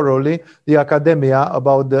studied thoroughly the academia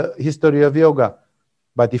about the history of yoga.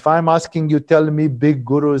 But if I'm asking you, tell me big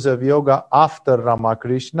gurus of yoga after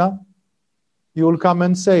Ramakrishna, you will come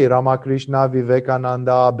and say Ramakrishna,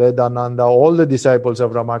 Vivekananda, Abhedananda, all the disciples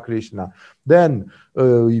of Ramakrishna. Then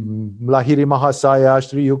Lahiri Mahasaya,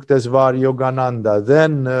 Sri Yuktesvar, Yogananda.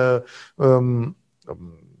 Then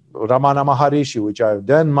Ramana Maharishi,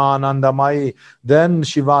 then Mahananda Mai, then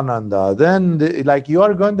Shivananda. Then you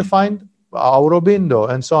are going to find Aurobindo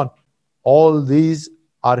and so on. All these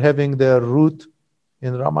are having their root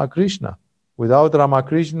in Ramakrishna. Without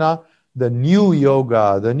Ramakrishna, the new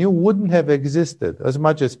yoga, the new wouldn't have existed, as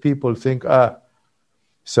much as people think.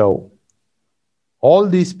 So, all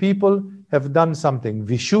these people have done something.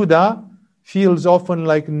 Vishuddha feels often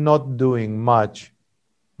like not doing much.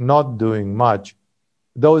 Not doing much.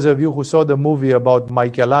 Those of you who saw the movie about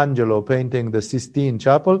Michelangelo painting the Sistine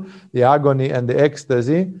Chapel, the agony and the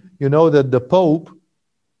ecstasy, you know that the Pope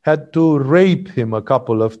had to rape him a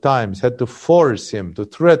couple of times, had to force him, to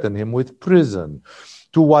threaten him with prison,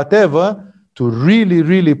 to whatever, to really,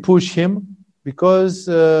 really push him, because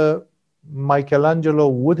Michelangelo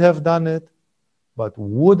would have done it, but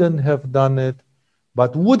wouldn't have done it,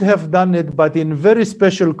 but would have done it, but in very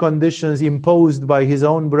special conditions imposed by his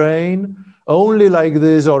own brain, only like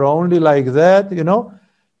this or only like that,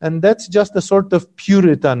 And that's just a sort of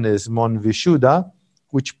puritanism on Vishuddha,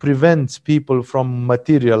 which prevents people from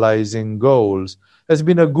materializing goals. There's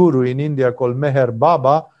been a guru in India called Meher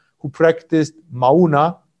Baba, who practiced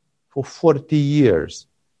Mauna for 40 years.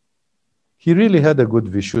 He really had a good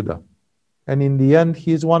Vishuddha. And in the end,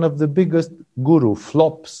 he is one of the biggest guru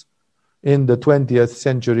flops in the 20th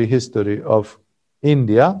century history of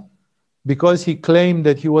India, because he claimed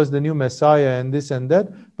that he was the new Messiah and this and that,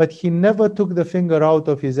 but he never took the finger out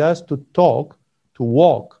of his ass to talk, to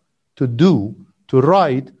walk, to do, to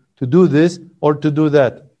write, to do this or to do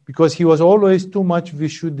that, because he was always too much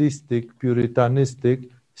Vishuddhistic, puritanistic,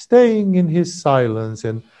 staying in his silence,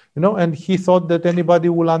 and and he thought that anybody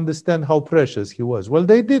will understand how precious he was. Well,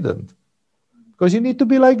 they didn't, Because you need to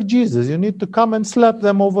be like Jesus. You need to come and slap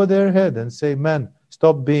them over their head and say, man,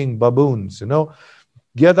 stop being baboons,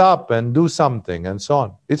 get up and do something, and so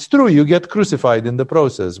on. It's true, you get crucified in the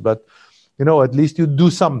process, but at least you do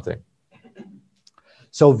something.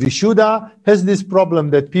 So Vishuddha has this problem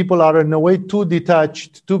that people are in a way too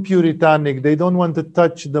detached, too puritanic. They don't want to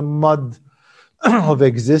touch the mud of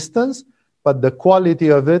existence, but the quality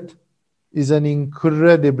of it is an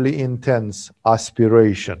incredibly intense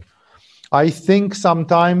aspiration. I think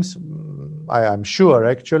sometimes, I am sure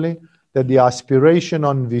actually, that the aspiration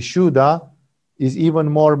on Vishuddha is even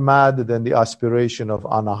more mad than the aspiration of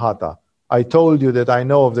Anahata. I told you that I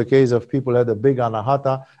know of the case of people who had a big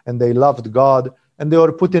Anahata and they loved God and they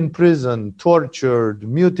were put in prison, tortured,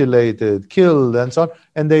 mutilated, killed, and so on,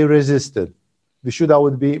 and they resisted. Vishuddha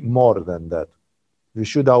would be more than that.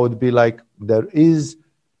 Vishuddha would be like, there is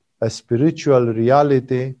a spiritual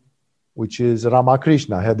reality, which is,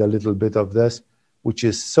 Ramakrishna had a little bit of this, which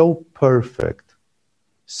is so perfect,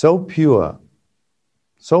 so pure,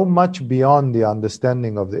 so much beyond the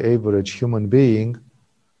understanding of the average human being,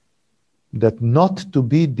 that not to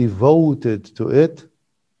be devoted to it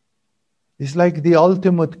is like the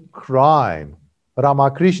ultimate crime.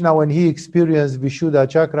 Ramakrishna, when he experienced Vishuddha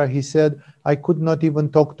Chakra, he said, I could not even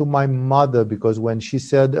talk to my mother because when she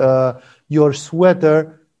said, your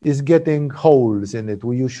sweater is getting holes in it,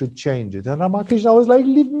 you should change it. And Ramakrishna was like,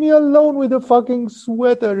 leave me alone with the fucking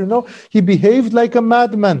sweater, He behaved like a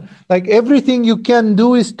madman. Like, everything you can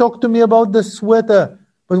do is talk to me about the sweater.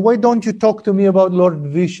 But why don't you talk to me about Lord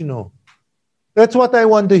Vishnu? That's what I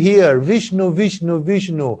want to hear. Vishnu, Vishnu,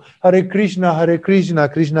 Vishnu. Hare Krishna, Krishna,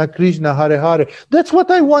 Krishna, Hare Hare. That's what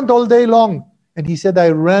I want all day long. And he said, I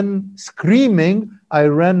ran screaming. I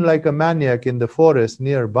ran like a maniac in the forest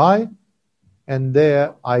nearby. And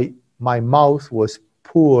there my mouth was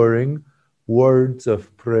pouring words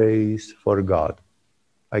of praise for God.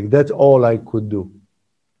 Like, that's all I could do.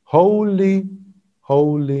 Holy,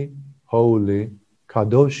 holy, holy,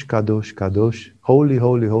 Kadosh, Kadosh, Kadosh, holy,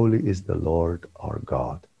 holy, holy is the Lord our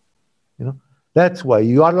God. That's why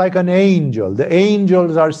you are like an angel. The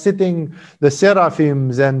angels are sitting, the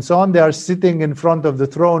seraphims and so on, they are sitting in front of the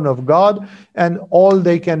throne of God, and all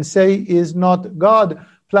they can say is not, God,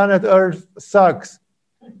 planet Earth sucks.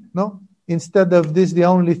 No? Instead of this, the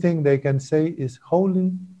only thing they can say is,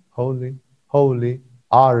 holy, holy, holy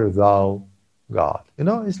are thou, God.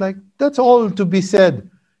 It's like, that's all to be said.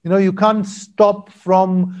 You can't stop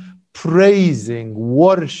from praising,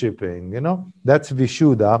 worshipping, That's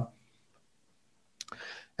Vishuddha.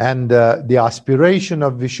 And the aspiration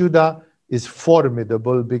of Vishuddha is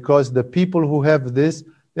formidable because the people who have this,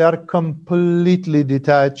 they are completely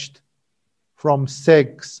detached from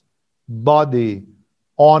sex, body,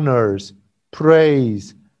 honors,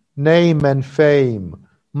 praise, name and fame,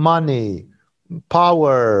 money,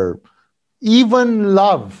 power, even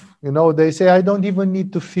love. They say, I don't even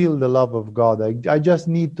need to feel the love of God. I just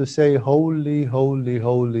need to say, holy, holy,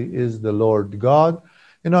 holy is the Lord God.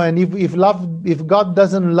 And if God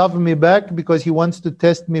doesn't love me back because he wants to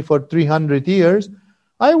test me for 300 years,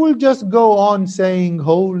 I will just go on saying,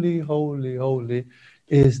 holy, holy, holy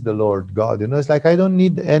is the Lord God. It's like, I don't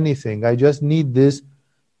need anything. I just need this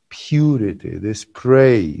purity, this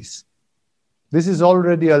praise. This is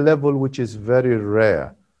already a level which is very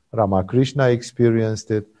rare. Ramakrishna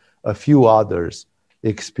experienced it. A few others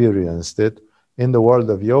experienced it in the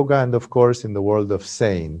world of yoga and, of course, in the world of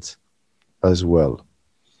saints as well.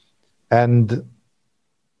 And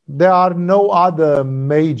there are no other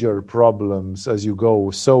major problems as you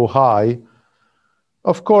go so high.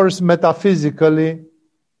 Of course, metaphysically,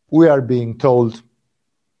 we are being told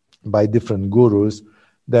by different gurus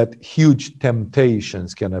that huge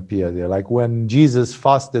temptations can appear there. Like when Jesus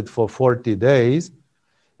fasted for 40 days,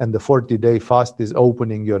 and the 40-day fast is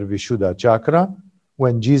opening your Vishuddha chakra.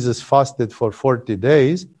 When Jesus fasted for 40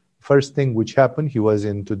 days, first thing which happened, he was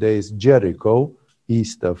in today's Jericho,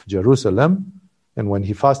 east of Jerusalem. And when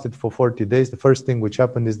he fasted for 40 days, the first thing which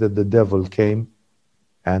happened is that the devil came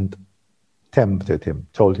and tempted him,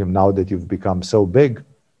 told him, now that you've become so big,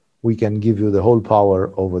 we can give you the whole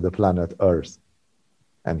power over the planet Earth.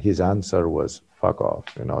 And his answer was, fuck off,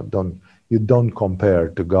 you don't compare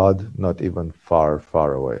to God, not even far,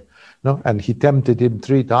 far away. No, and he tempted him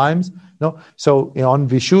 3 times. No, so on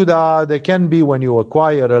Vishuddha, there can be, when you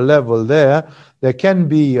acquire a level there can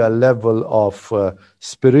be a level of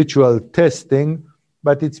spiritual testing,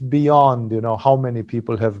 but it's beyond, how many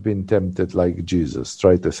people have been tempted like Jesus.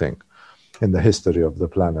 Try to think in the history of the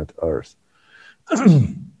planet Earth.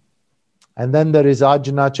 And then there is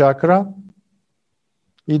Ajna Chakra.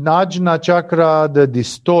 In Ajna Chakra, the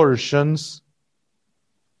distortions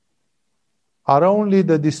are only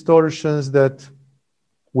the distortions that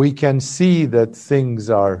we can see that things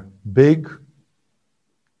are big,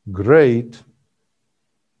 great,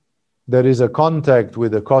 there is a contact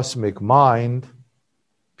with the cosmic mind,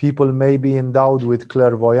 people may be endowed with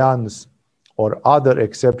clairvoyance or other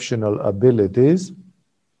exceptional abilities,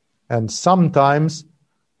 and sometimes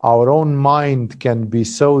our own mind can be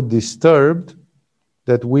so disturbed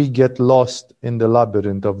that we get lost in the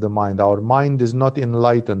labyrinth of the mind. Our mind is not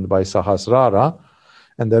enlightened by Sahasrara,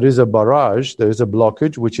 and there is a barrage, there is a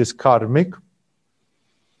blockage, which is karmic.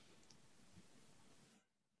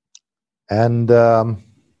 And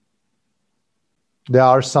there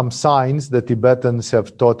are some signs, the Tibetans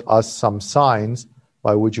have taught us some signs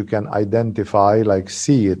by which you can identify, like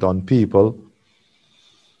see it on people.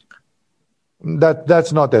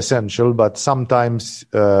 That's not essential, but sometimes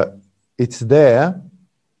it's there.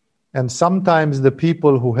 And sometimes the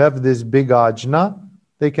people who have this big ajna,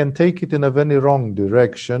 they can take it in a very wrong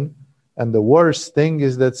direction. And the worst thing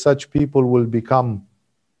is that such people will become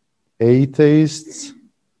atheists,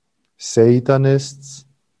 Satanists,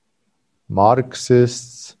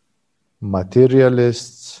 Marxists,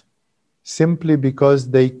 materialists, simply because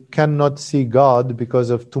they cannot see God because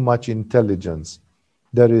of too much intelligence.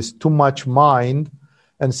 There is too much mind,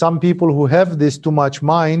 and some people who have this too much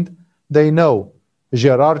mind, they know.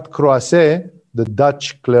 Gerard Croiset, the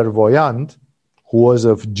Dutch clairvoyant, who was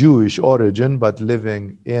of Jewish origin but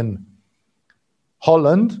living in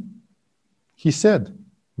Holland, he said,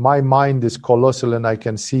 my mind is colossal and I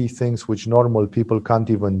can see things which normal people can't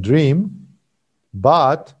even dream.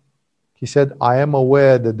 But, he said, I am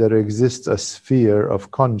aware that there exists a sphere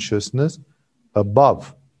of consciousness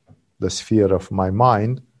above the sphere of my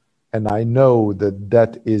mind, and I know that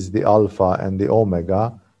that is the Alpha and the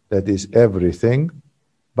Omega, that is everything,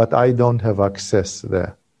 but I don't have access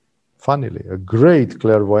there. Funnily, a great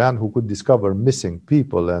clairvoyant who could discover missing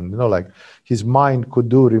people, and like his mind could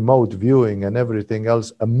do remote viewing and everything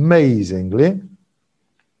else amazingly,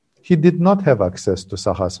 he did not have access to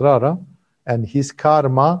Sahasrara, and his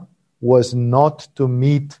karma was not to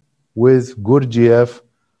meet with Gurdjieff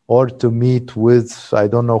or to meet with, I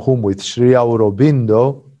don't know whom, with Sri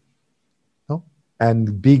Aurobindo,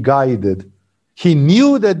 and be guided. He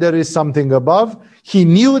knew that there is something above. He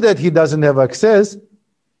knew that he doesn't have access.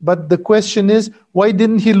 But the question is, why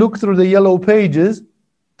didn't he look through the yellow pages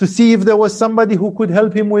to see if there was somebody who could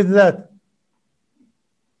help him with that?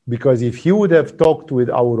 Because if he would have talked with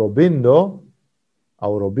Aurobindo,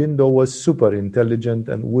 Aurobindo was super intelligent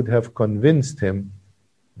and would have convinced him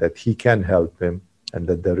that he can help him and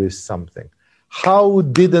that there is something. How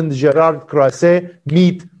didn't Gerard Croiset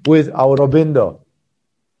meet with Aurobindo?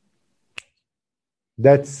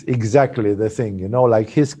 That's exactly the thing, like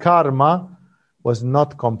his karma was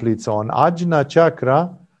not complete. So on Ajna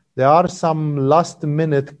Chakra, there are some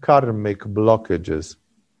last-minute karmic blockages.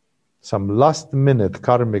 Some last-minute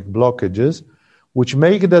karmic blockages, which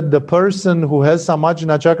make that the person who has some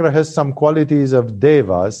Ajna Chakra has some qualities of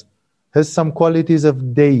devas, has some qualities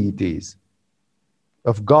of deities,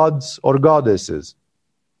 of gods or goddesses,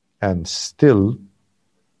 and still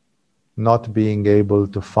not being able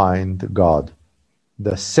to find God.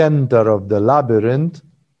 The center of the labyrinth,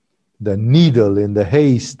 the needle in the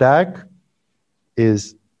haystack,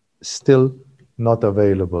 is still not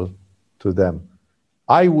available to them.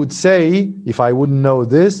 I would say, if I wouldn't know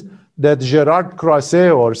this, that Gerard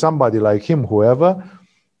Croiset or somebody like him, whoever,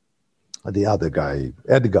 the other guy,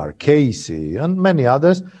 Edgar Cayce, and many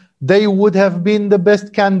others, they would have been the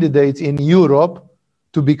best candidates in Europe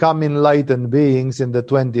to become enlightened beings in the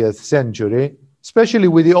 20th century, especially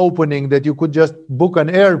with the opening that you could just book an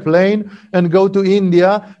airplane and go to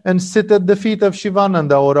India and sit at the feet of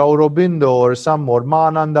Shivananda or Aurobindo or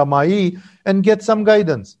Mahananda Mai and get some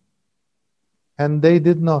guidance. And they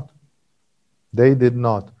did not. They did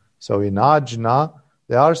not. So in Ajna,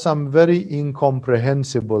 there are some very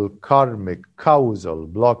incomprehensible karmic, causal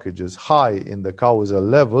blockages high in the causal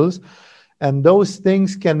levels. And those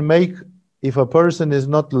things can make, if a person is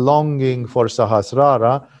not longing for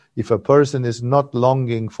Sahasrara, if a person is not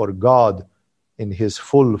longing for God in his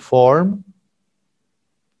full form,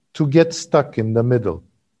 to get stuck in the middle.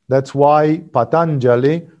 That's why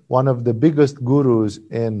Patanjali, one of the biggest gurus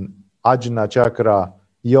in Ajna Chakra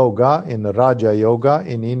yoga, in Raja Yoga,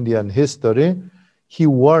 in Indian history, he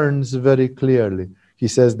warns very clearly. He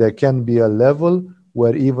says there can be a level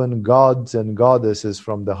where even gods and goddesses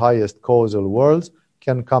from the highest causal worlds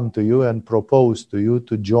can come to you and propose to you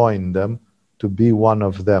to join them, to be one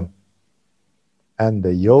of them. And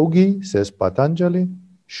the yogi, says Patanjali,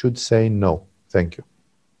 should say no, thank you.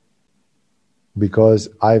 Because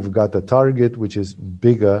I've got a target which is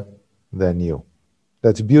bigger than you.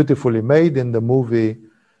 That's beautifully made in the movie,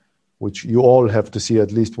 which you all have to see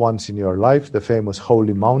at least once in your life, the famous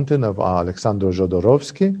Holy Mountain of Alexander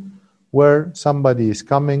Jodorowsky, where somebody is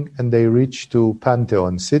coming and they reach to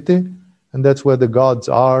Pantheon City, and that's where the gods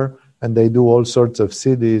are, and they do all sorts of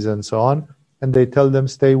siddhis and so on, and they tell them,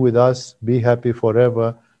 stay with us, be happy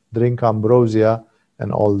forever, drink ambrosia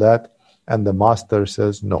and all that. And the master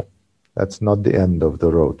says, no, that's not the end of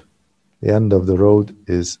the road. The end of the road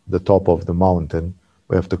is the top of the mountain.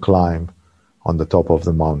 We have to climb on the top of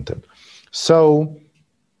the mountain. So,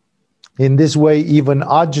 in this way, even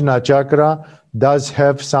Ajna chakra does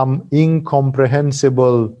have some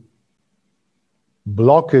incomprehensible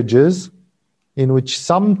blockages in which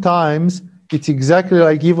sometimes it's exactly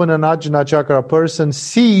like even an Ajna chakra person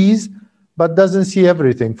sees but doesn't see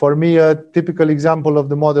everything. For me, a typical example of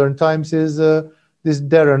the modern times is this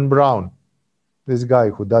Darren Brown, this guy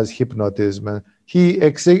who does hypnotism. He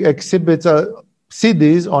exhibits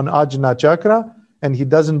siddhis on Ajna chakra, and he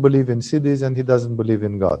doesn't believe in siddhis and he doesn't believe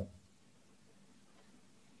in God.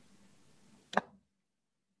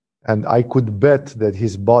 And I could bet that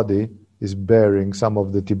his body is bearing some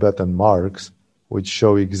of the Tibetan marks which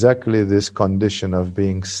show exactly this condition of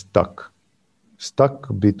being stuck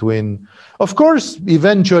between. Of course,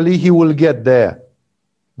 eventually he will get there,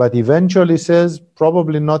 but eventually says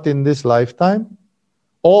probably not in this lifetime,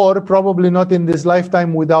 or probably not in this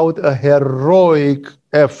lifetime without a heroic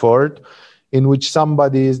effort in which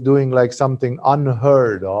somebody is doing like something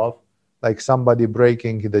unheard of, like somebody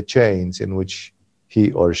breaking the chains in which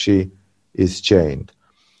he or she is chained.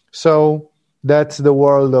 So that's the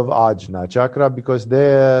world of Ajna chakra, because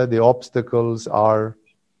there the obstacles are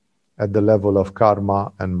at the level of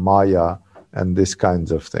karma and maya and these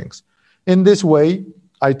kinds of things. In this way,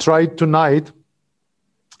 I tried tonight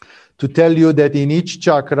to tell you that in each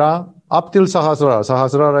chakra, up till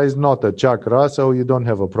Sahasrara is not a chakra, so you don't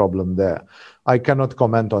have a problem there. I cannot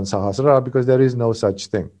comment on Sahasrara because there is no such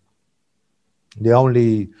thing. The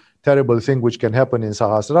only terrible thing which can happen in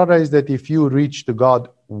Sahasrara is that if you reach to God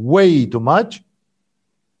way too much,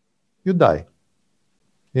 you die.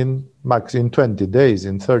 In 20 days,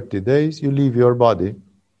 in 30 days, you leave your body.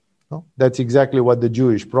 No? That's exactly what the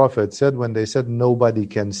Jewish prophet said when they said nobody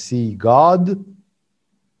can see God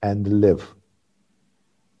and live.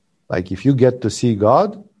 Like if you get to see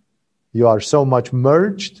God, you are so much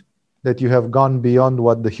merged that you have gone beyond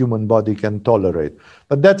what the human body can tolerate.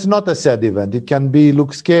 But that's not a sad event. It can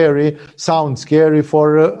look scary, sound scary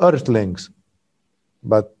for earthlings.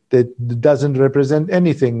 But it doesn't represent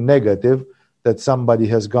anything negative that somebody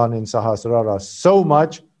has gone in Sahasrara so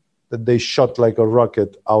much that they shot like a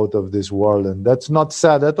rocket out of this world. And that's not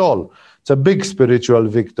sad at all. It's a big spiritual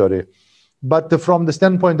victory. But from the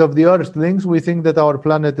standpoint of the earthlings, we think that our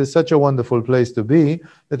planet is such a wonderful place to be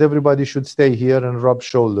that everybody should stay here and rub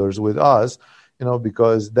shoulders with us,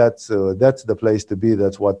 because that's the place to be,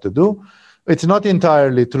 that's what to do. It's not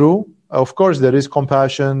entirely true. Of course, there is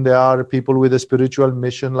compassion. There are people with a spiritual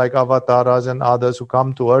mission like avatars and others who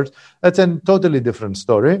come to Earth. That's a totally different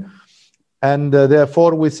story. And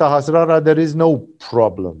therefore, with Sahasrara, there is no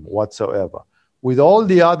problem whatsoever. With all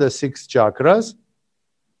the other 6 chakras,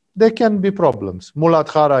 there can be problems.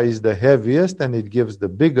 Muladhara is the heaviest and it gives the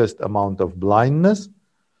biggest amount of blindness.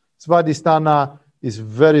 Svadhisthana is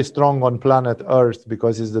very strong on planet Earth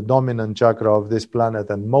because it's the dominant chakra of this planet,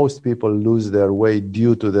 and most people lose their way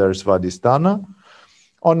due to their Svadhisthana.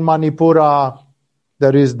 On Manipura,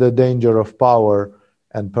 there is the danger of power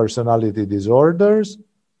and personality disorders.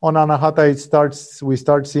 On Anahata, we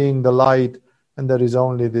start seeing the light, and there is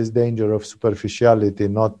only this danger of superficiality,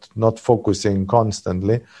 not focusing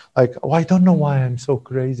constantly. Like, I don't know why I'm so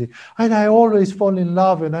crazy. And I always fall in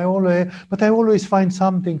love, but I always find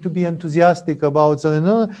something to be enthusiastic about.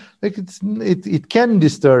 So, it can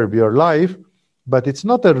disturb your life, but it's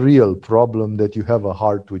not a real problem that you have a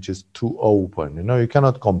heart which is too open. You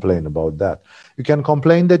cannot complain about that. You can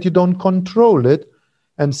complain that you don't control it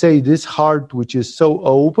and say, this heart which is so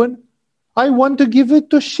open, I want to give it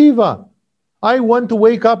to Shiva. I want to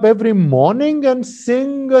wake up every morning and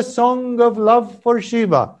sing a song of love for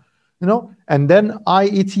Shiva, and then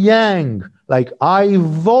it's yang, like I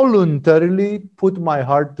voluntarily put my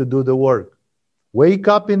heart to do the work. Wake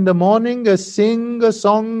up in the morning and sing a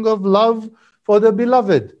song of love for the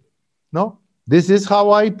beloved. No, this is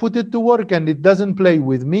how I put it to work, and it doesn't play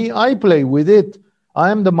with me, I play with it.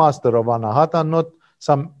 I am the master of Anahata, not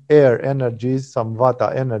some air energies, some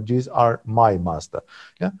vata energies are my master.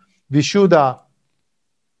 Yeah. Vishuddha,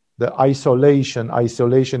 the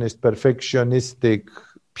isolationist, perfectionistic,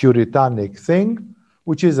 puritanic thing,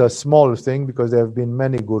 which is a small thing because there have been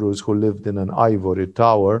many gurus who lived in an ivory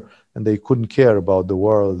tower and they couldn't care about the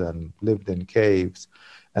world and lived in caves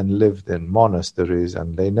and lived in monasteries,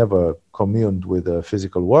 and they never communed with the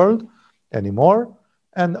physical world anymore.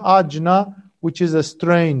 And Ajna, which is a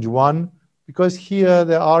strange one, because here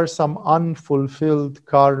there are some unfulfilled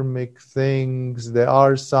karmic things, there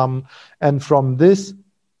are some, and from this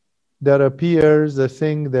there appears a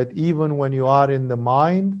thing that even when you are in the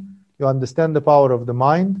mind, you understand the power of the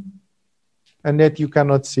mind, and yet you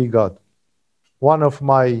cannot see God. One of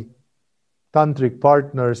my tantric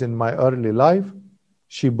partners in my early life,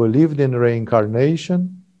 she believed in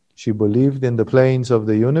reincarnation, she believed in the planes of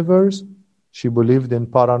the universe, she believed in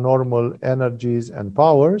paranormal energies and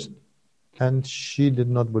powers, and she did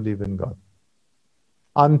not believe in God.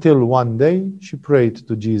 Until one day, she prayed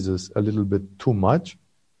to Jesus a little bit too much,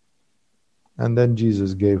 and then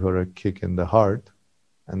Jesus gave her a kick in the heart,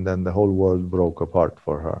 and then the whole world broke apart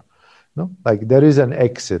for her. No? Like there is an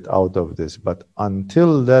exit out of this, but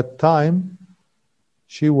until that time,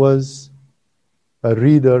 she was a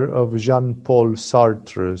reader of Jean-Paul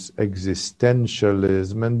Sartre's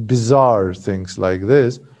existentialism and bizarre things like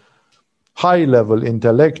this, high-level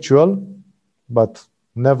intellectual, but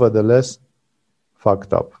nevertheless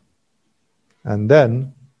fucked up. And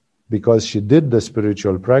then, because she did the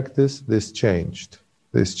spiritual practice, this changed.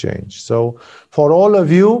 So for all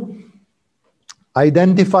of you,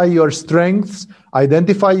 identify your strengths,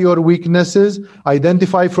 identify your weaknesses,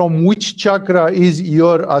 identify from which chakra is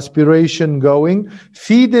your aspiration going,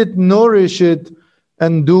 feed it, nourish it,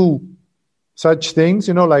 and do such things.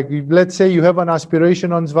 Like let's say you have an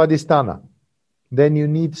aspiration on Svadhisthana, then you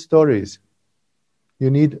need stories, you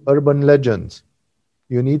need urban legends,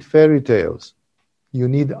 you need fairy tales, you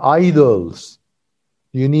need idols,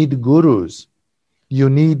 you need gurus, you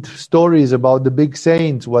need stories about the big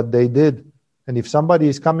saints, what they did. And if somebody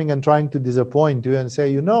is coming and trying to disappoint you and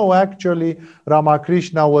say, actually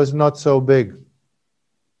Ramakrishna was not so big,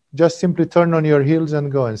 just simply turn on your heels and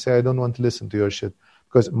go and say, I don't want to listen to your shit,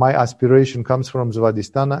 because my aspiration comes from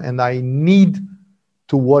Svadhisthana and I need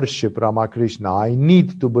to worship Ramakrishna. I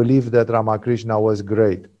need to believe that Ramakrishna was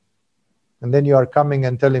great. And then you are coming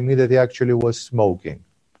and telling me that he actually was smoking.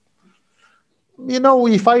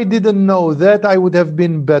 If I didn't know that, I would have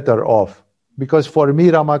been better off. Because for me,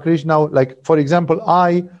 Ramakrishna, like for example,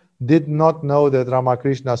 I did not know that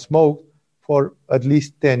Ramakrishna smoked for at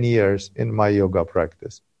least 10 years in my yoga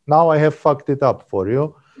practice. Now I have fucked it up for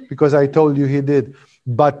you because I told you he did.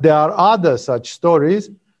 But there are other such stories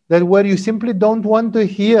that where you simply don't want to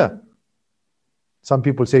hear. Some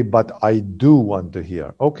people say, but I do want to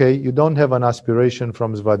hear. Okay, you don't have an aspiration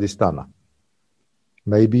from Svadhisthana.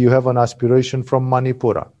 Maybe you have an aspiration from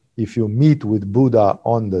Manipura. If you meet with Buddha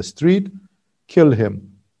on the street, kill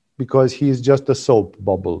him, because he is just a soap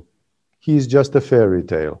bubble. He is just a fairy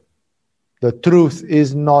tale. The truth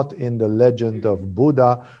is not in the legend of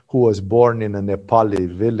Buddha who was born in a Nepali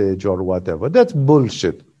village or whatever. That's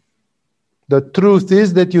bullshit. The truth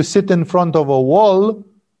is that you sit in front of a wall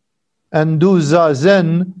and do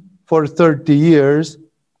zazen for 30 years,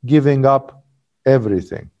 giving up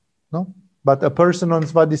everything. No? But a person on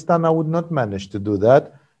Svadhisthana would not manage to do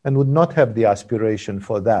that and would not have the aspiration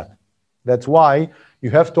for that. That's why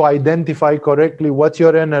you have to identify correctly what's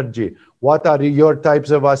your energy, what are your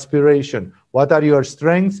types of aspiration, what are your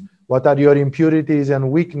strengths, what are your impurities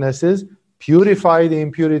and weaknesses, purify the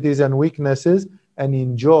impurities and weaknesses, and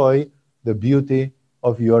enjoy the beauty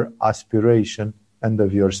of your aspiration and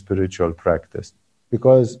of your spiritual practice.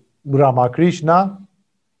 Because Ramakrishna,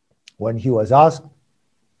 when he was asked,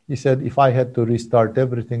 he said, if I had to restart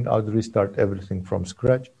everything, I would restart everything from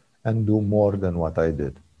scratch and do more than what I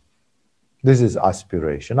did. This is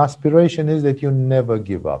aspiration. Aspiration is that you never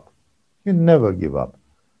give up. You never give up.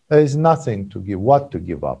 There is nothing to give. What to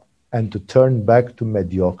give up? And to turn back to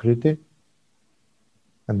mediocrity?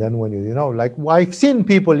 And then when like I've seen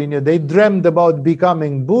people they dreamed about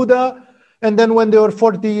becoming Buddha, and then when they were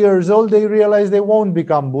 40 years old, they realized they won't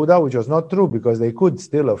become Buddha, which was not true because they could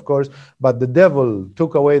still, of course, but the devil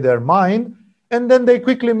took away their mind. And then they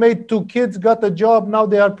quickly made 2 kids, got a job. Now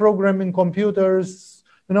they are programming computers,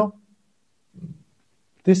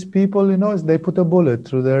 These people, they put a bullet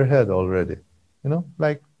through their head already.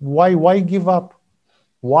 Like why give up?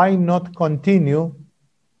 Why not continue?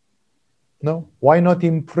 No, why not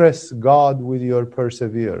impress God with your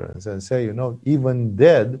perseverance and say, even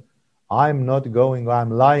dead, I'm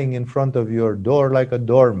lying in front of your door like a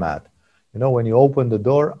doormat. When you open the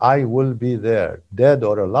door, I will be there. Dead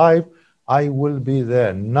or alive, I will be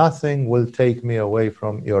there. Nothing will take me away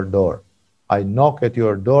from your door. I knock at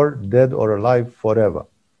your door, dead or alive, forever.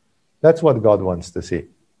 That's what God wants to see.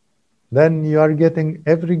 Then you are getting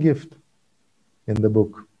every gift in the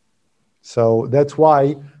book. So that's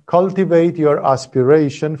why cultivate your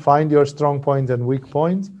aspiration, find your strong points and weak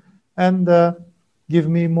points, and give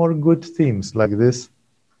me more good themes like this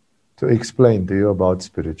to explain to you about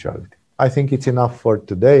spirituality. I think it's enough for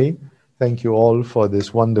today. Thank you all for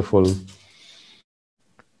this wonderful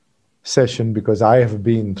session, because I have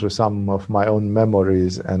been through some of my own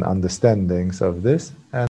memories and understandings of this. And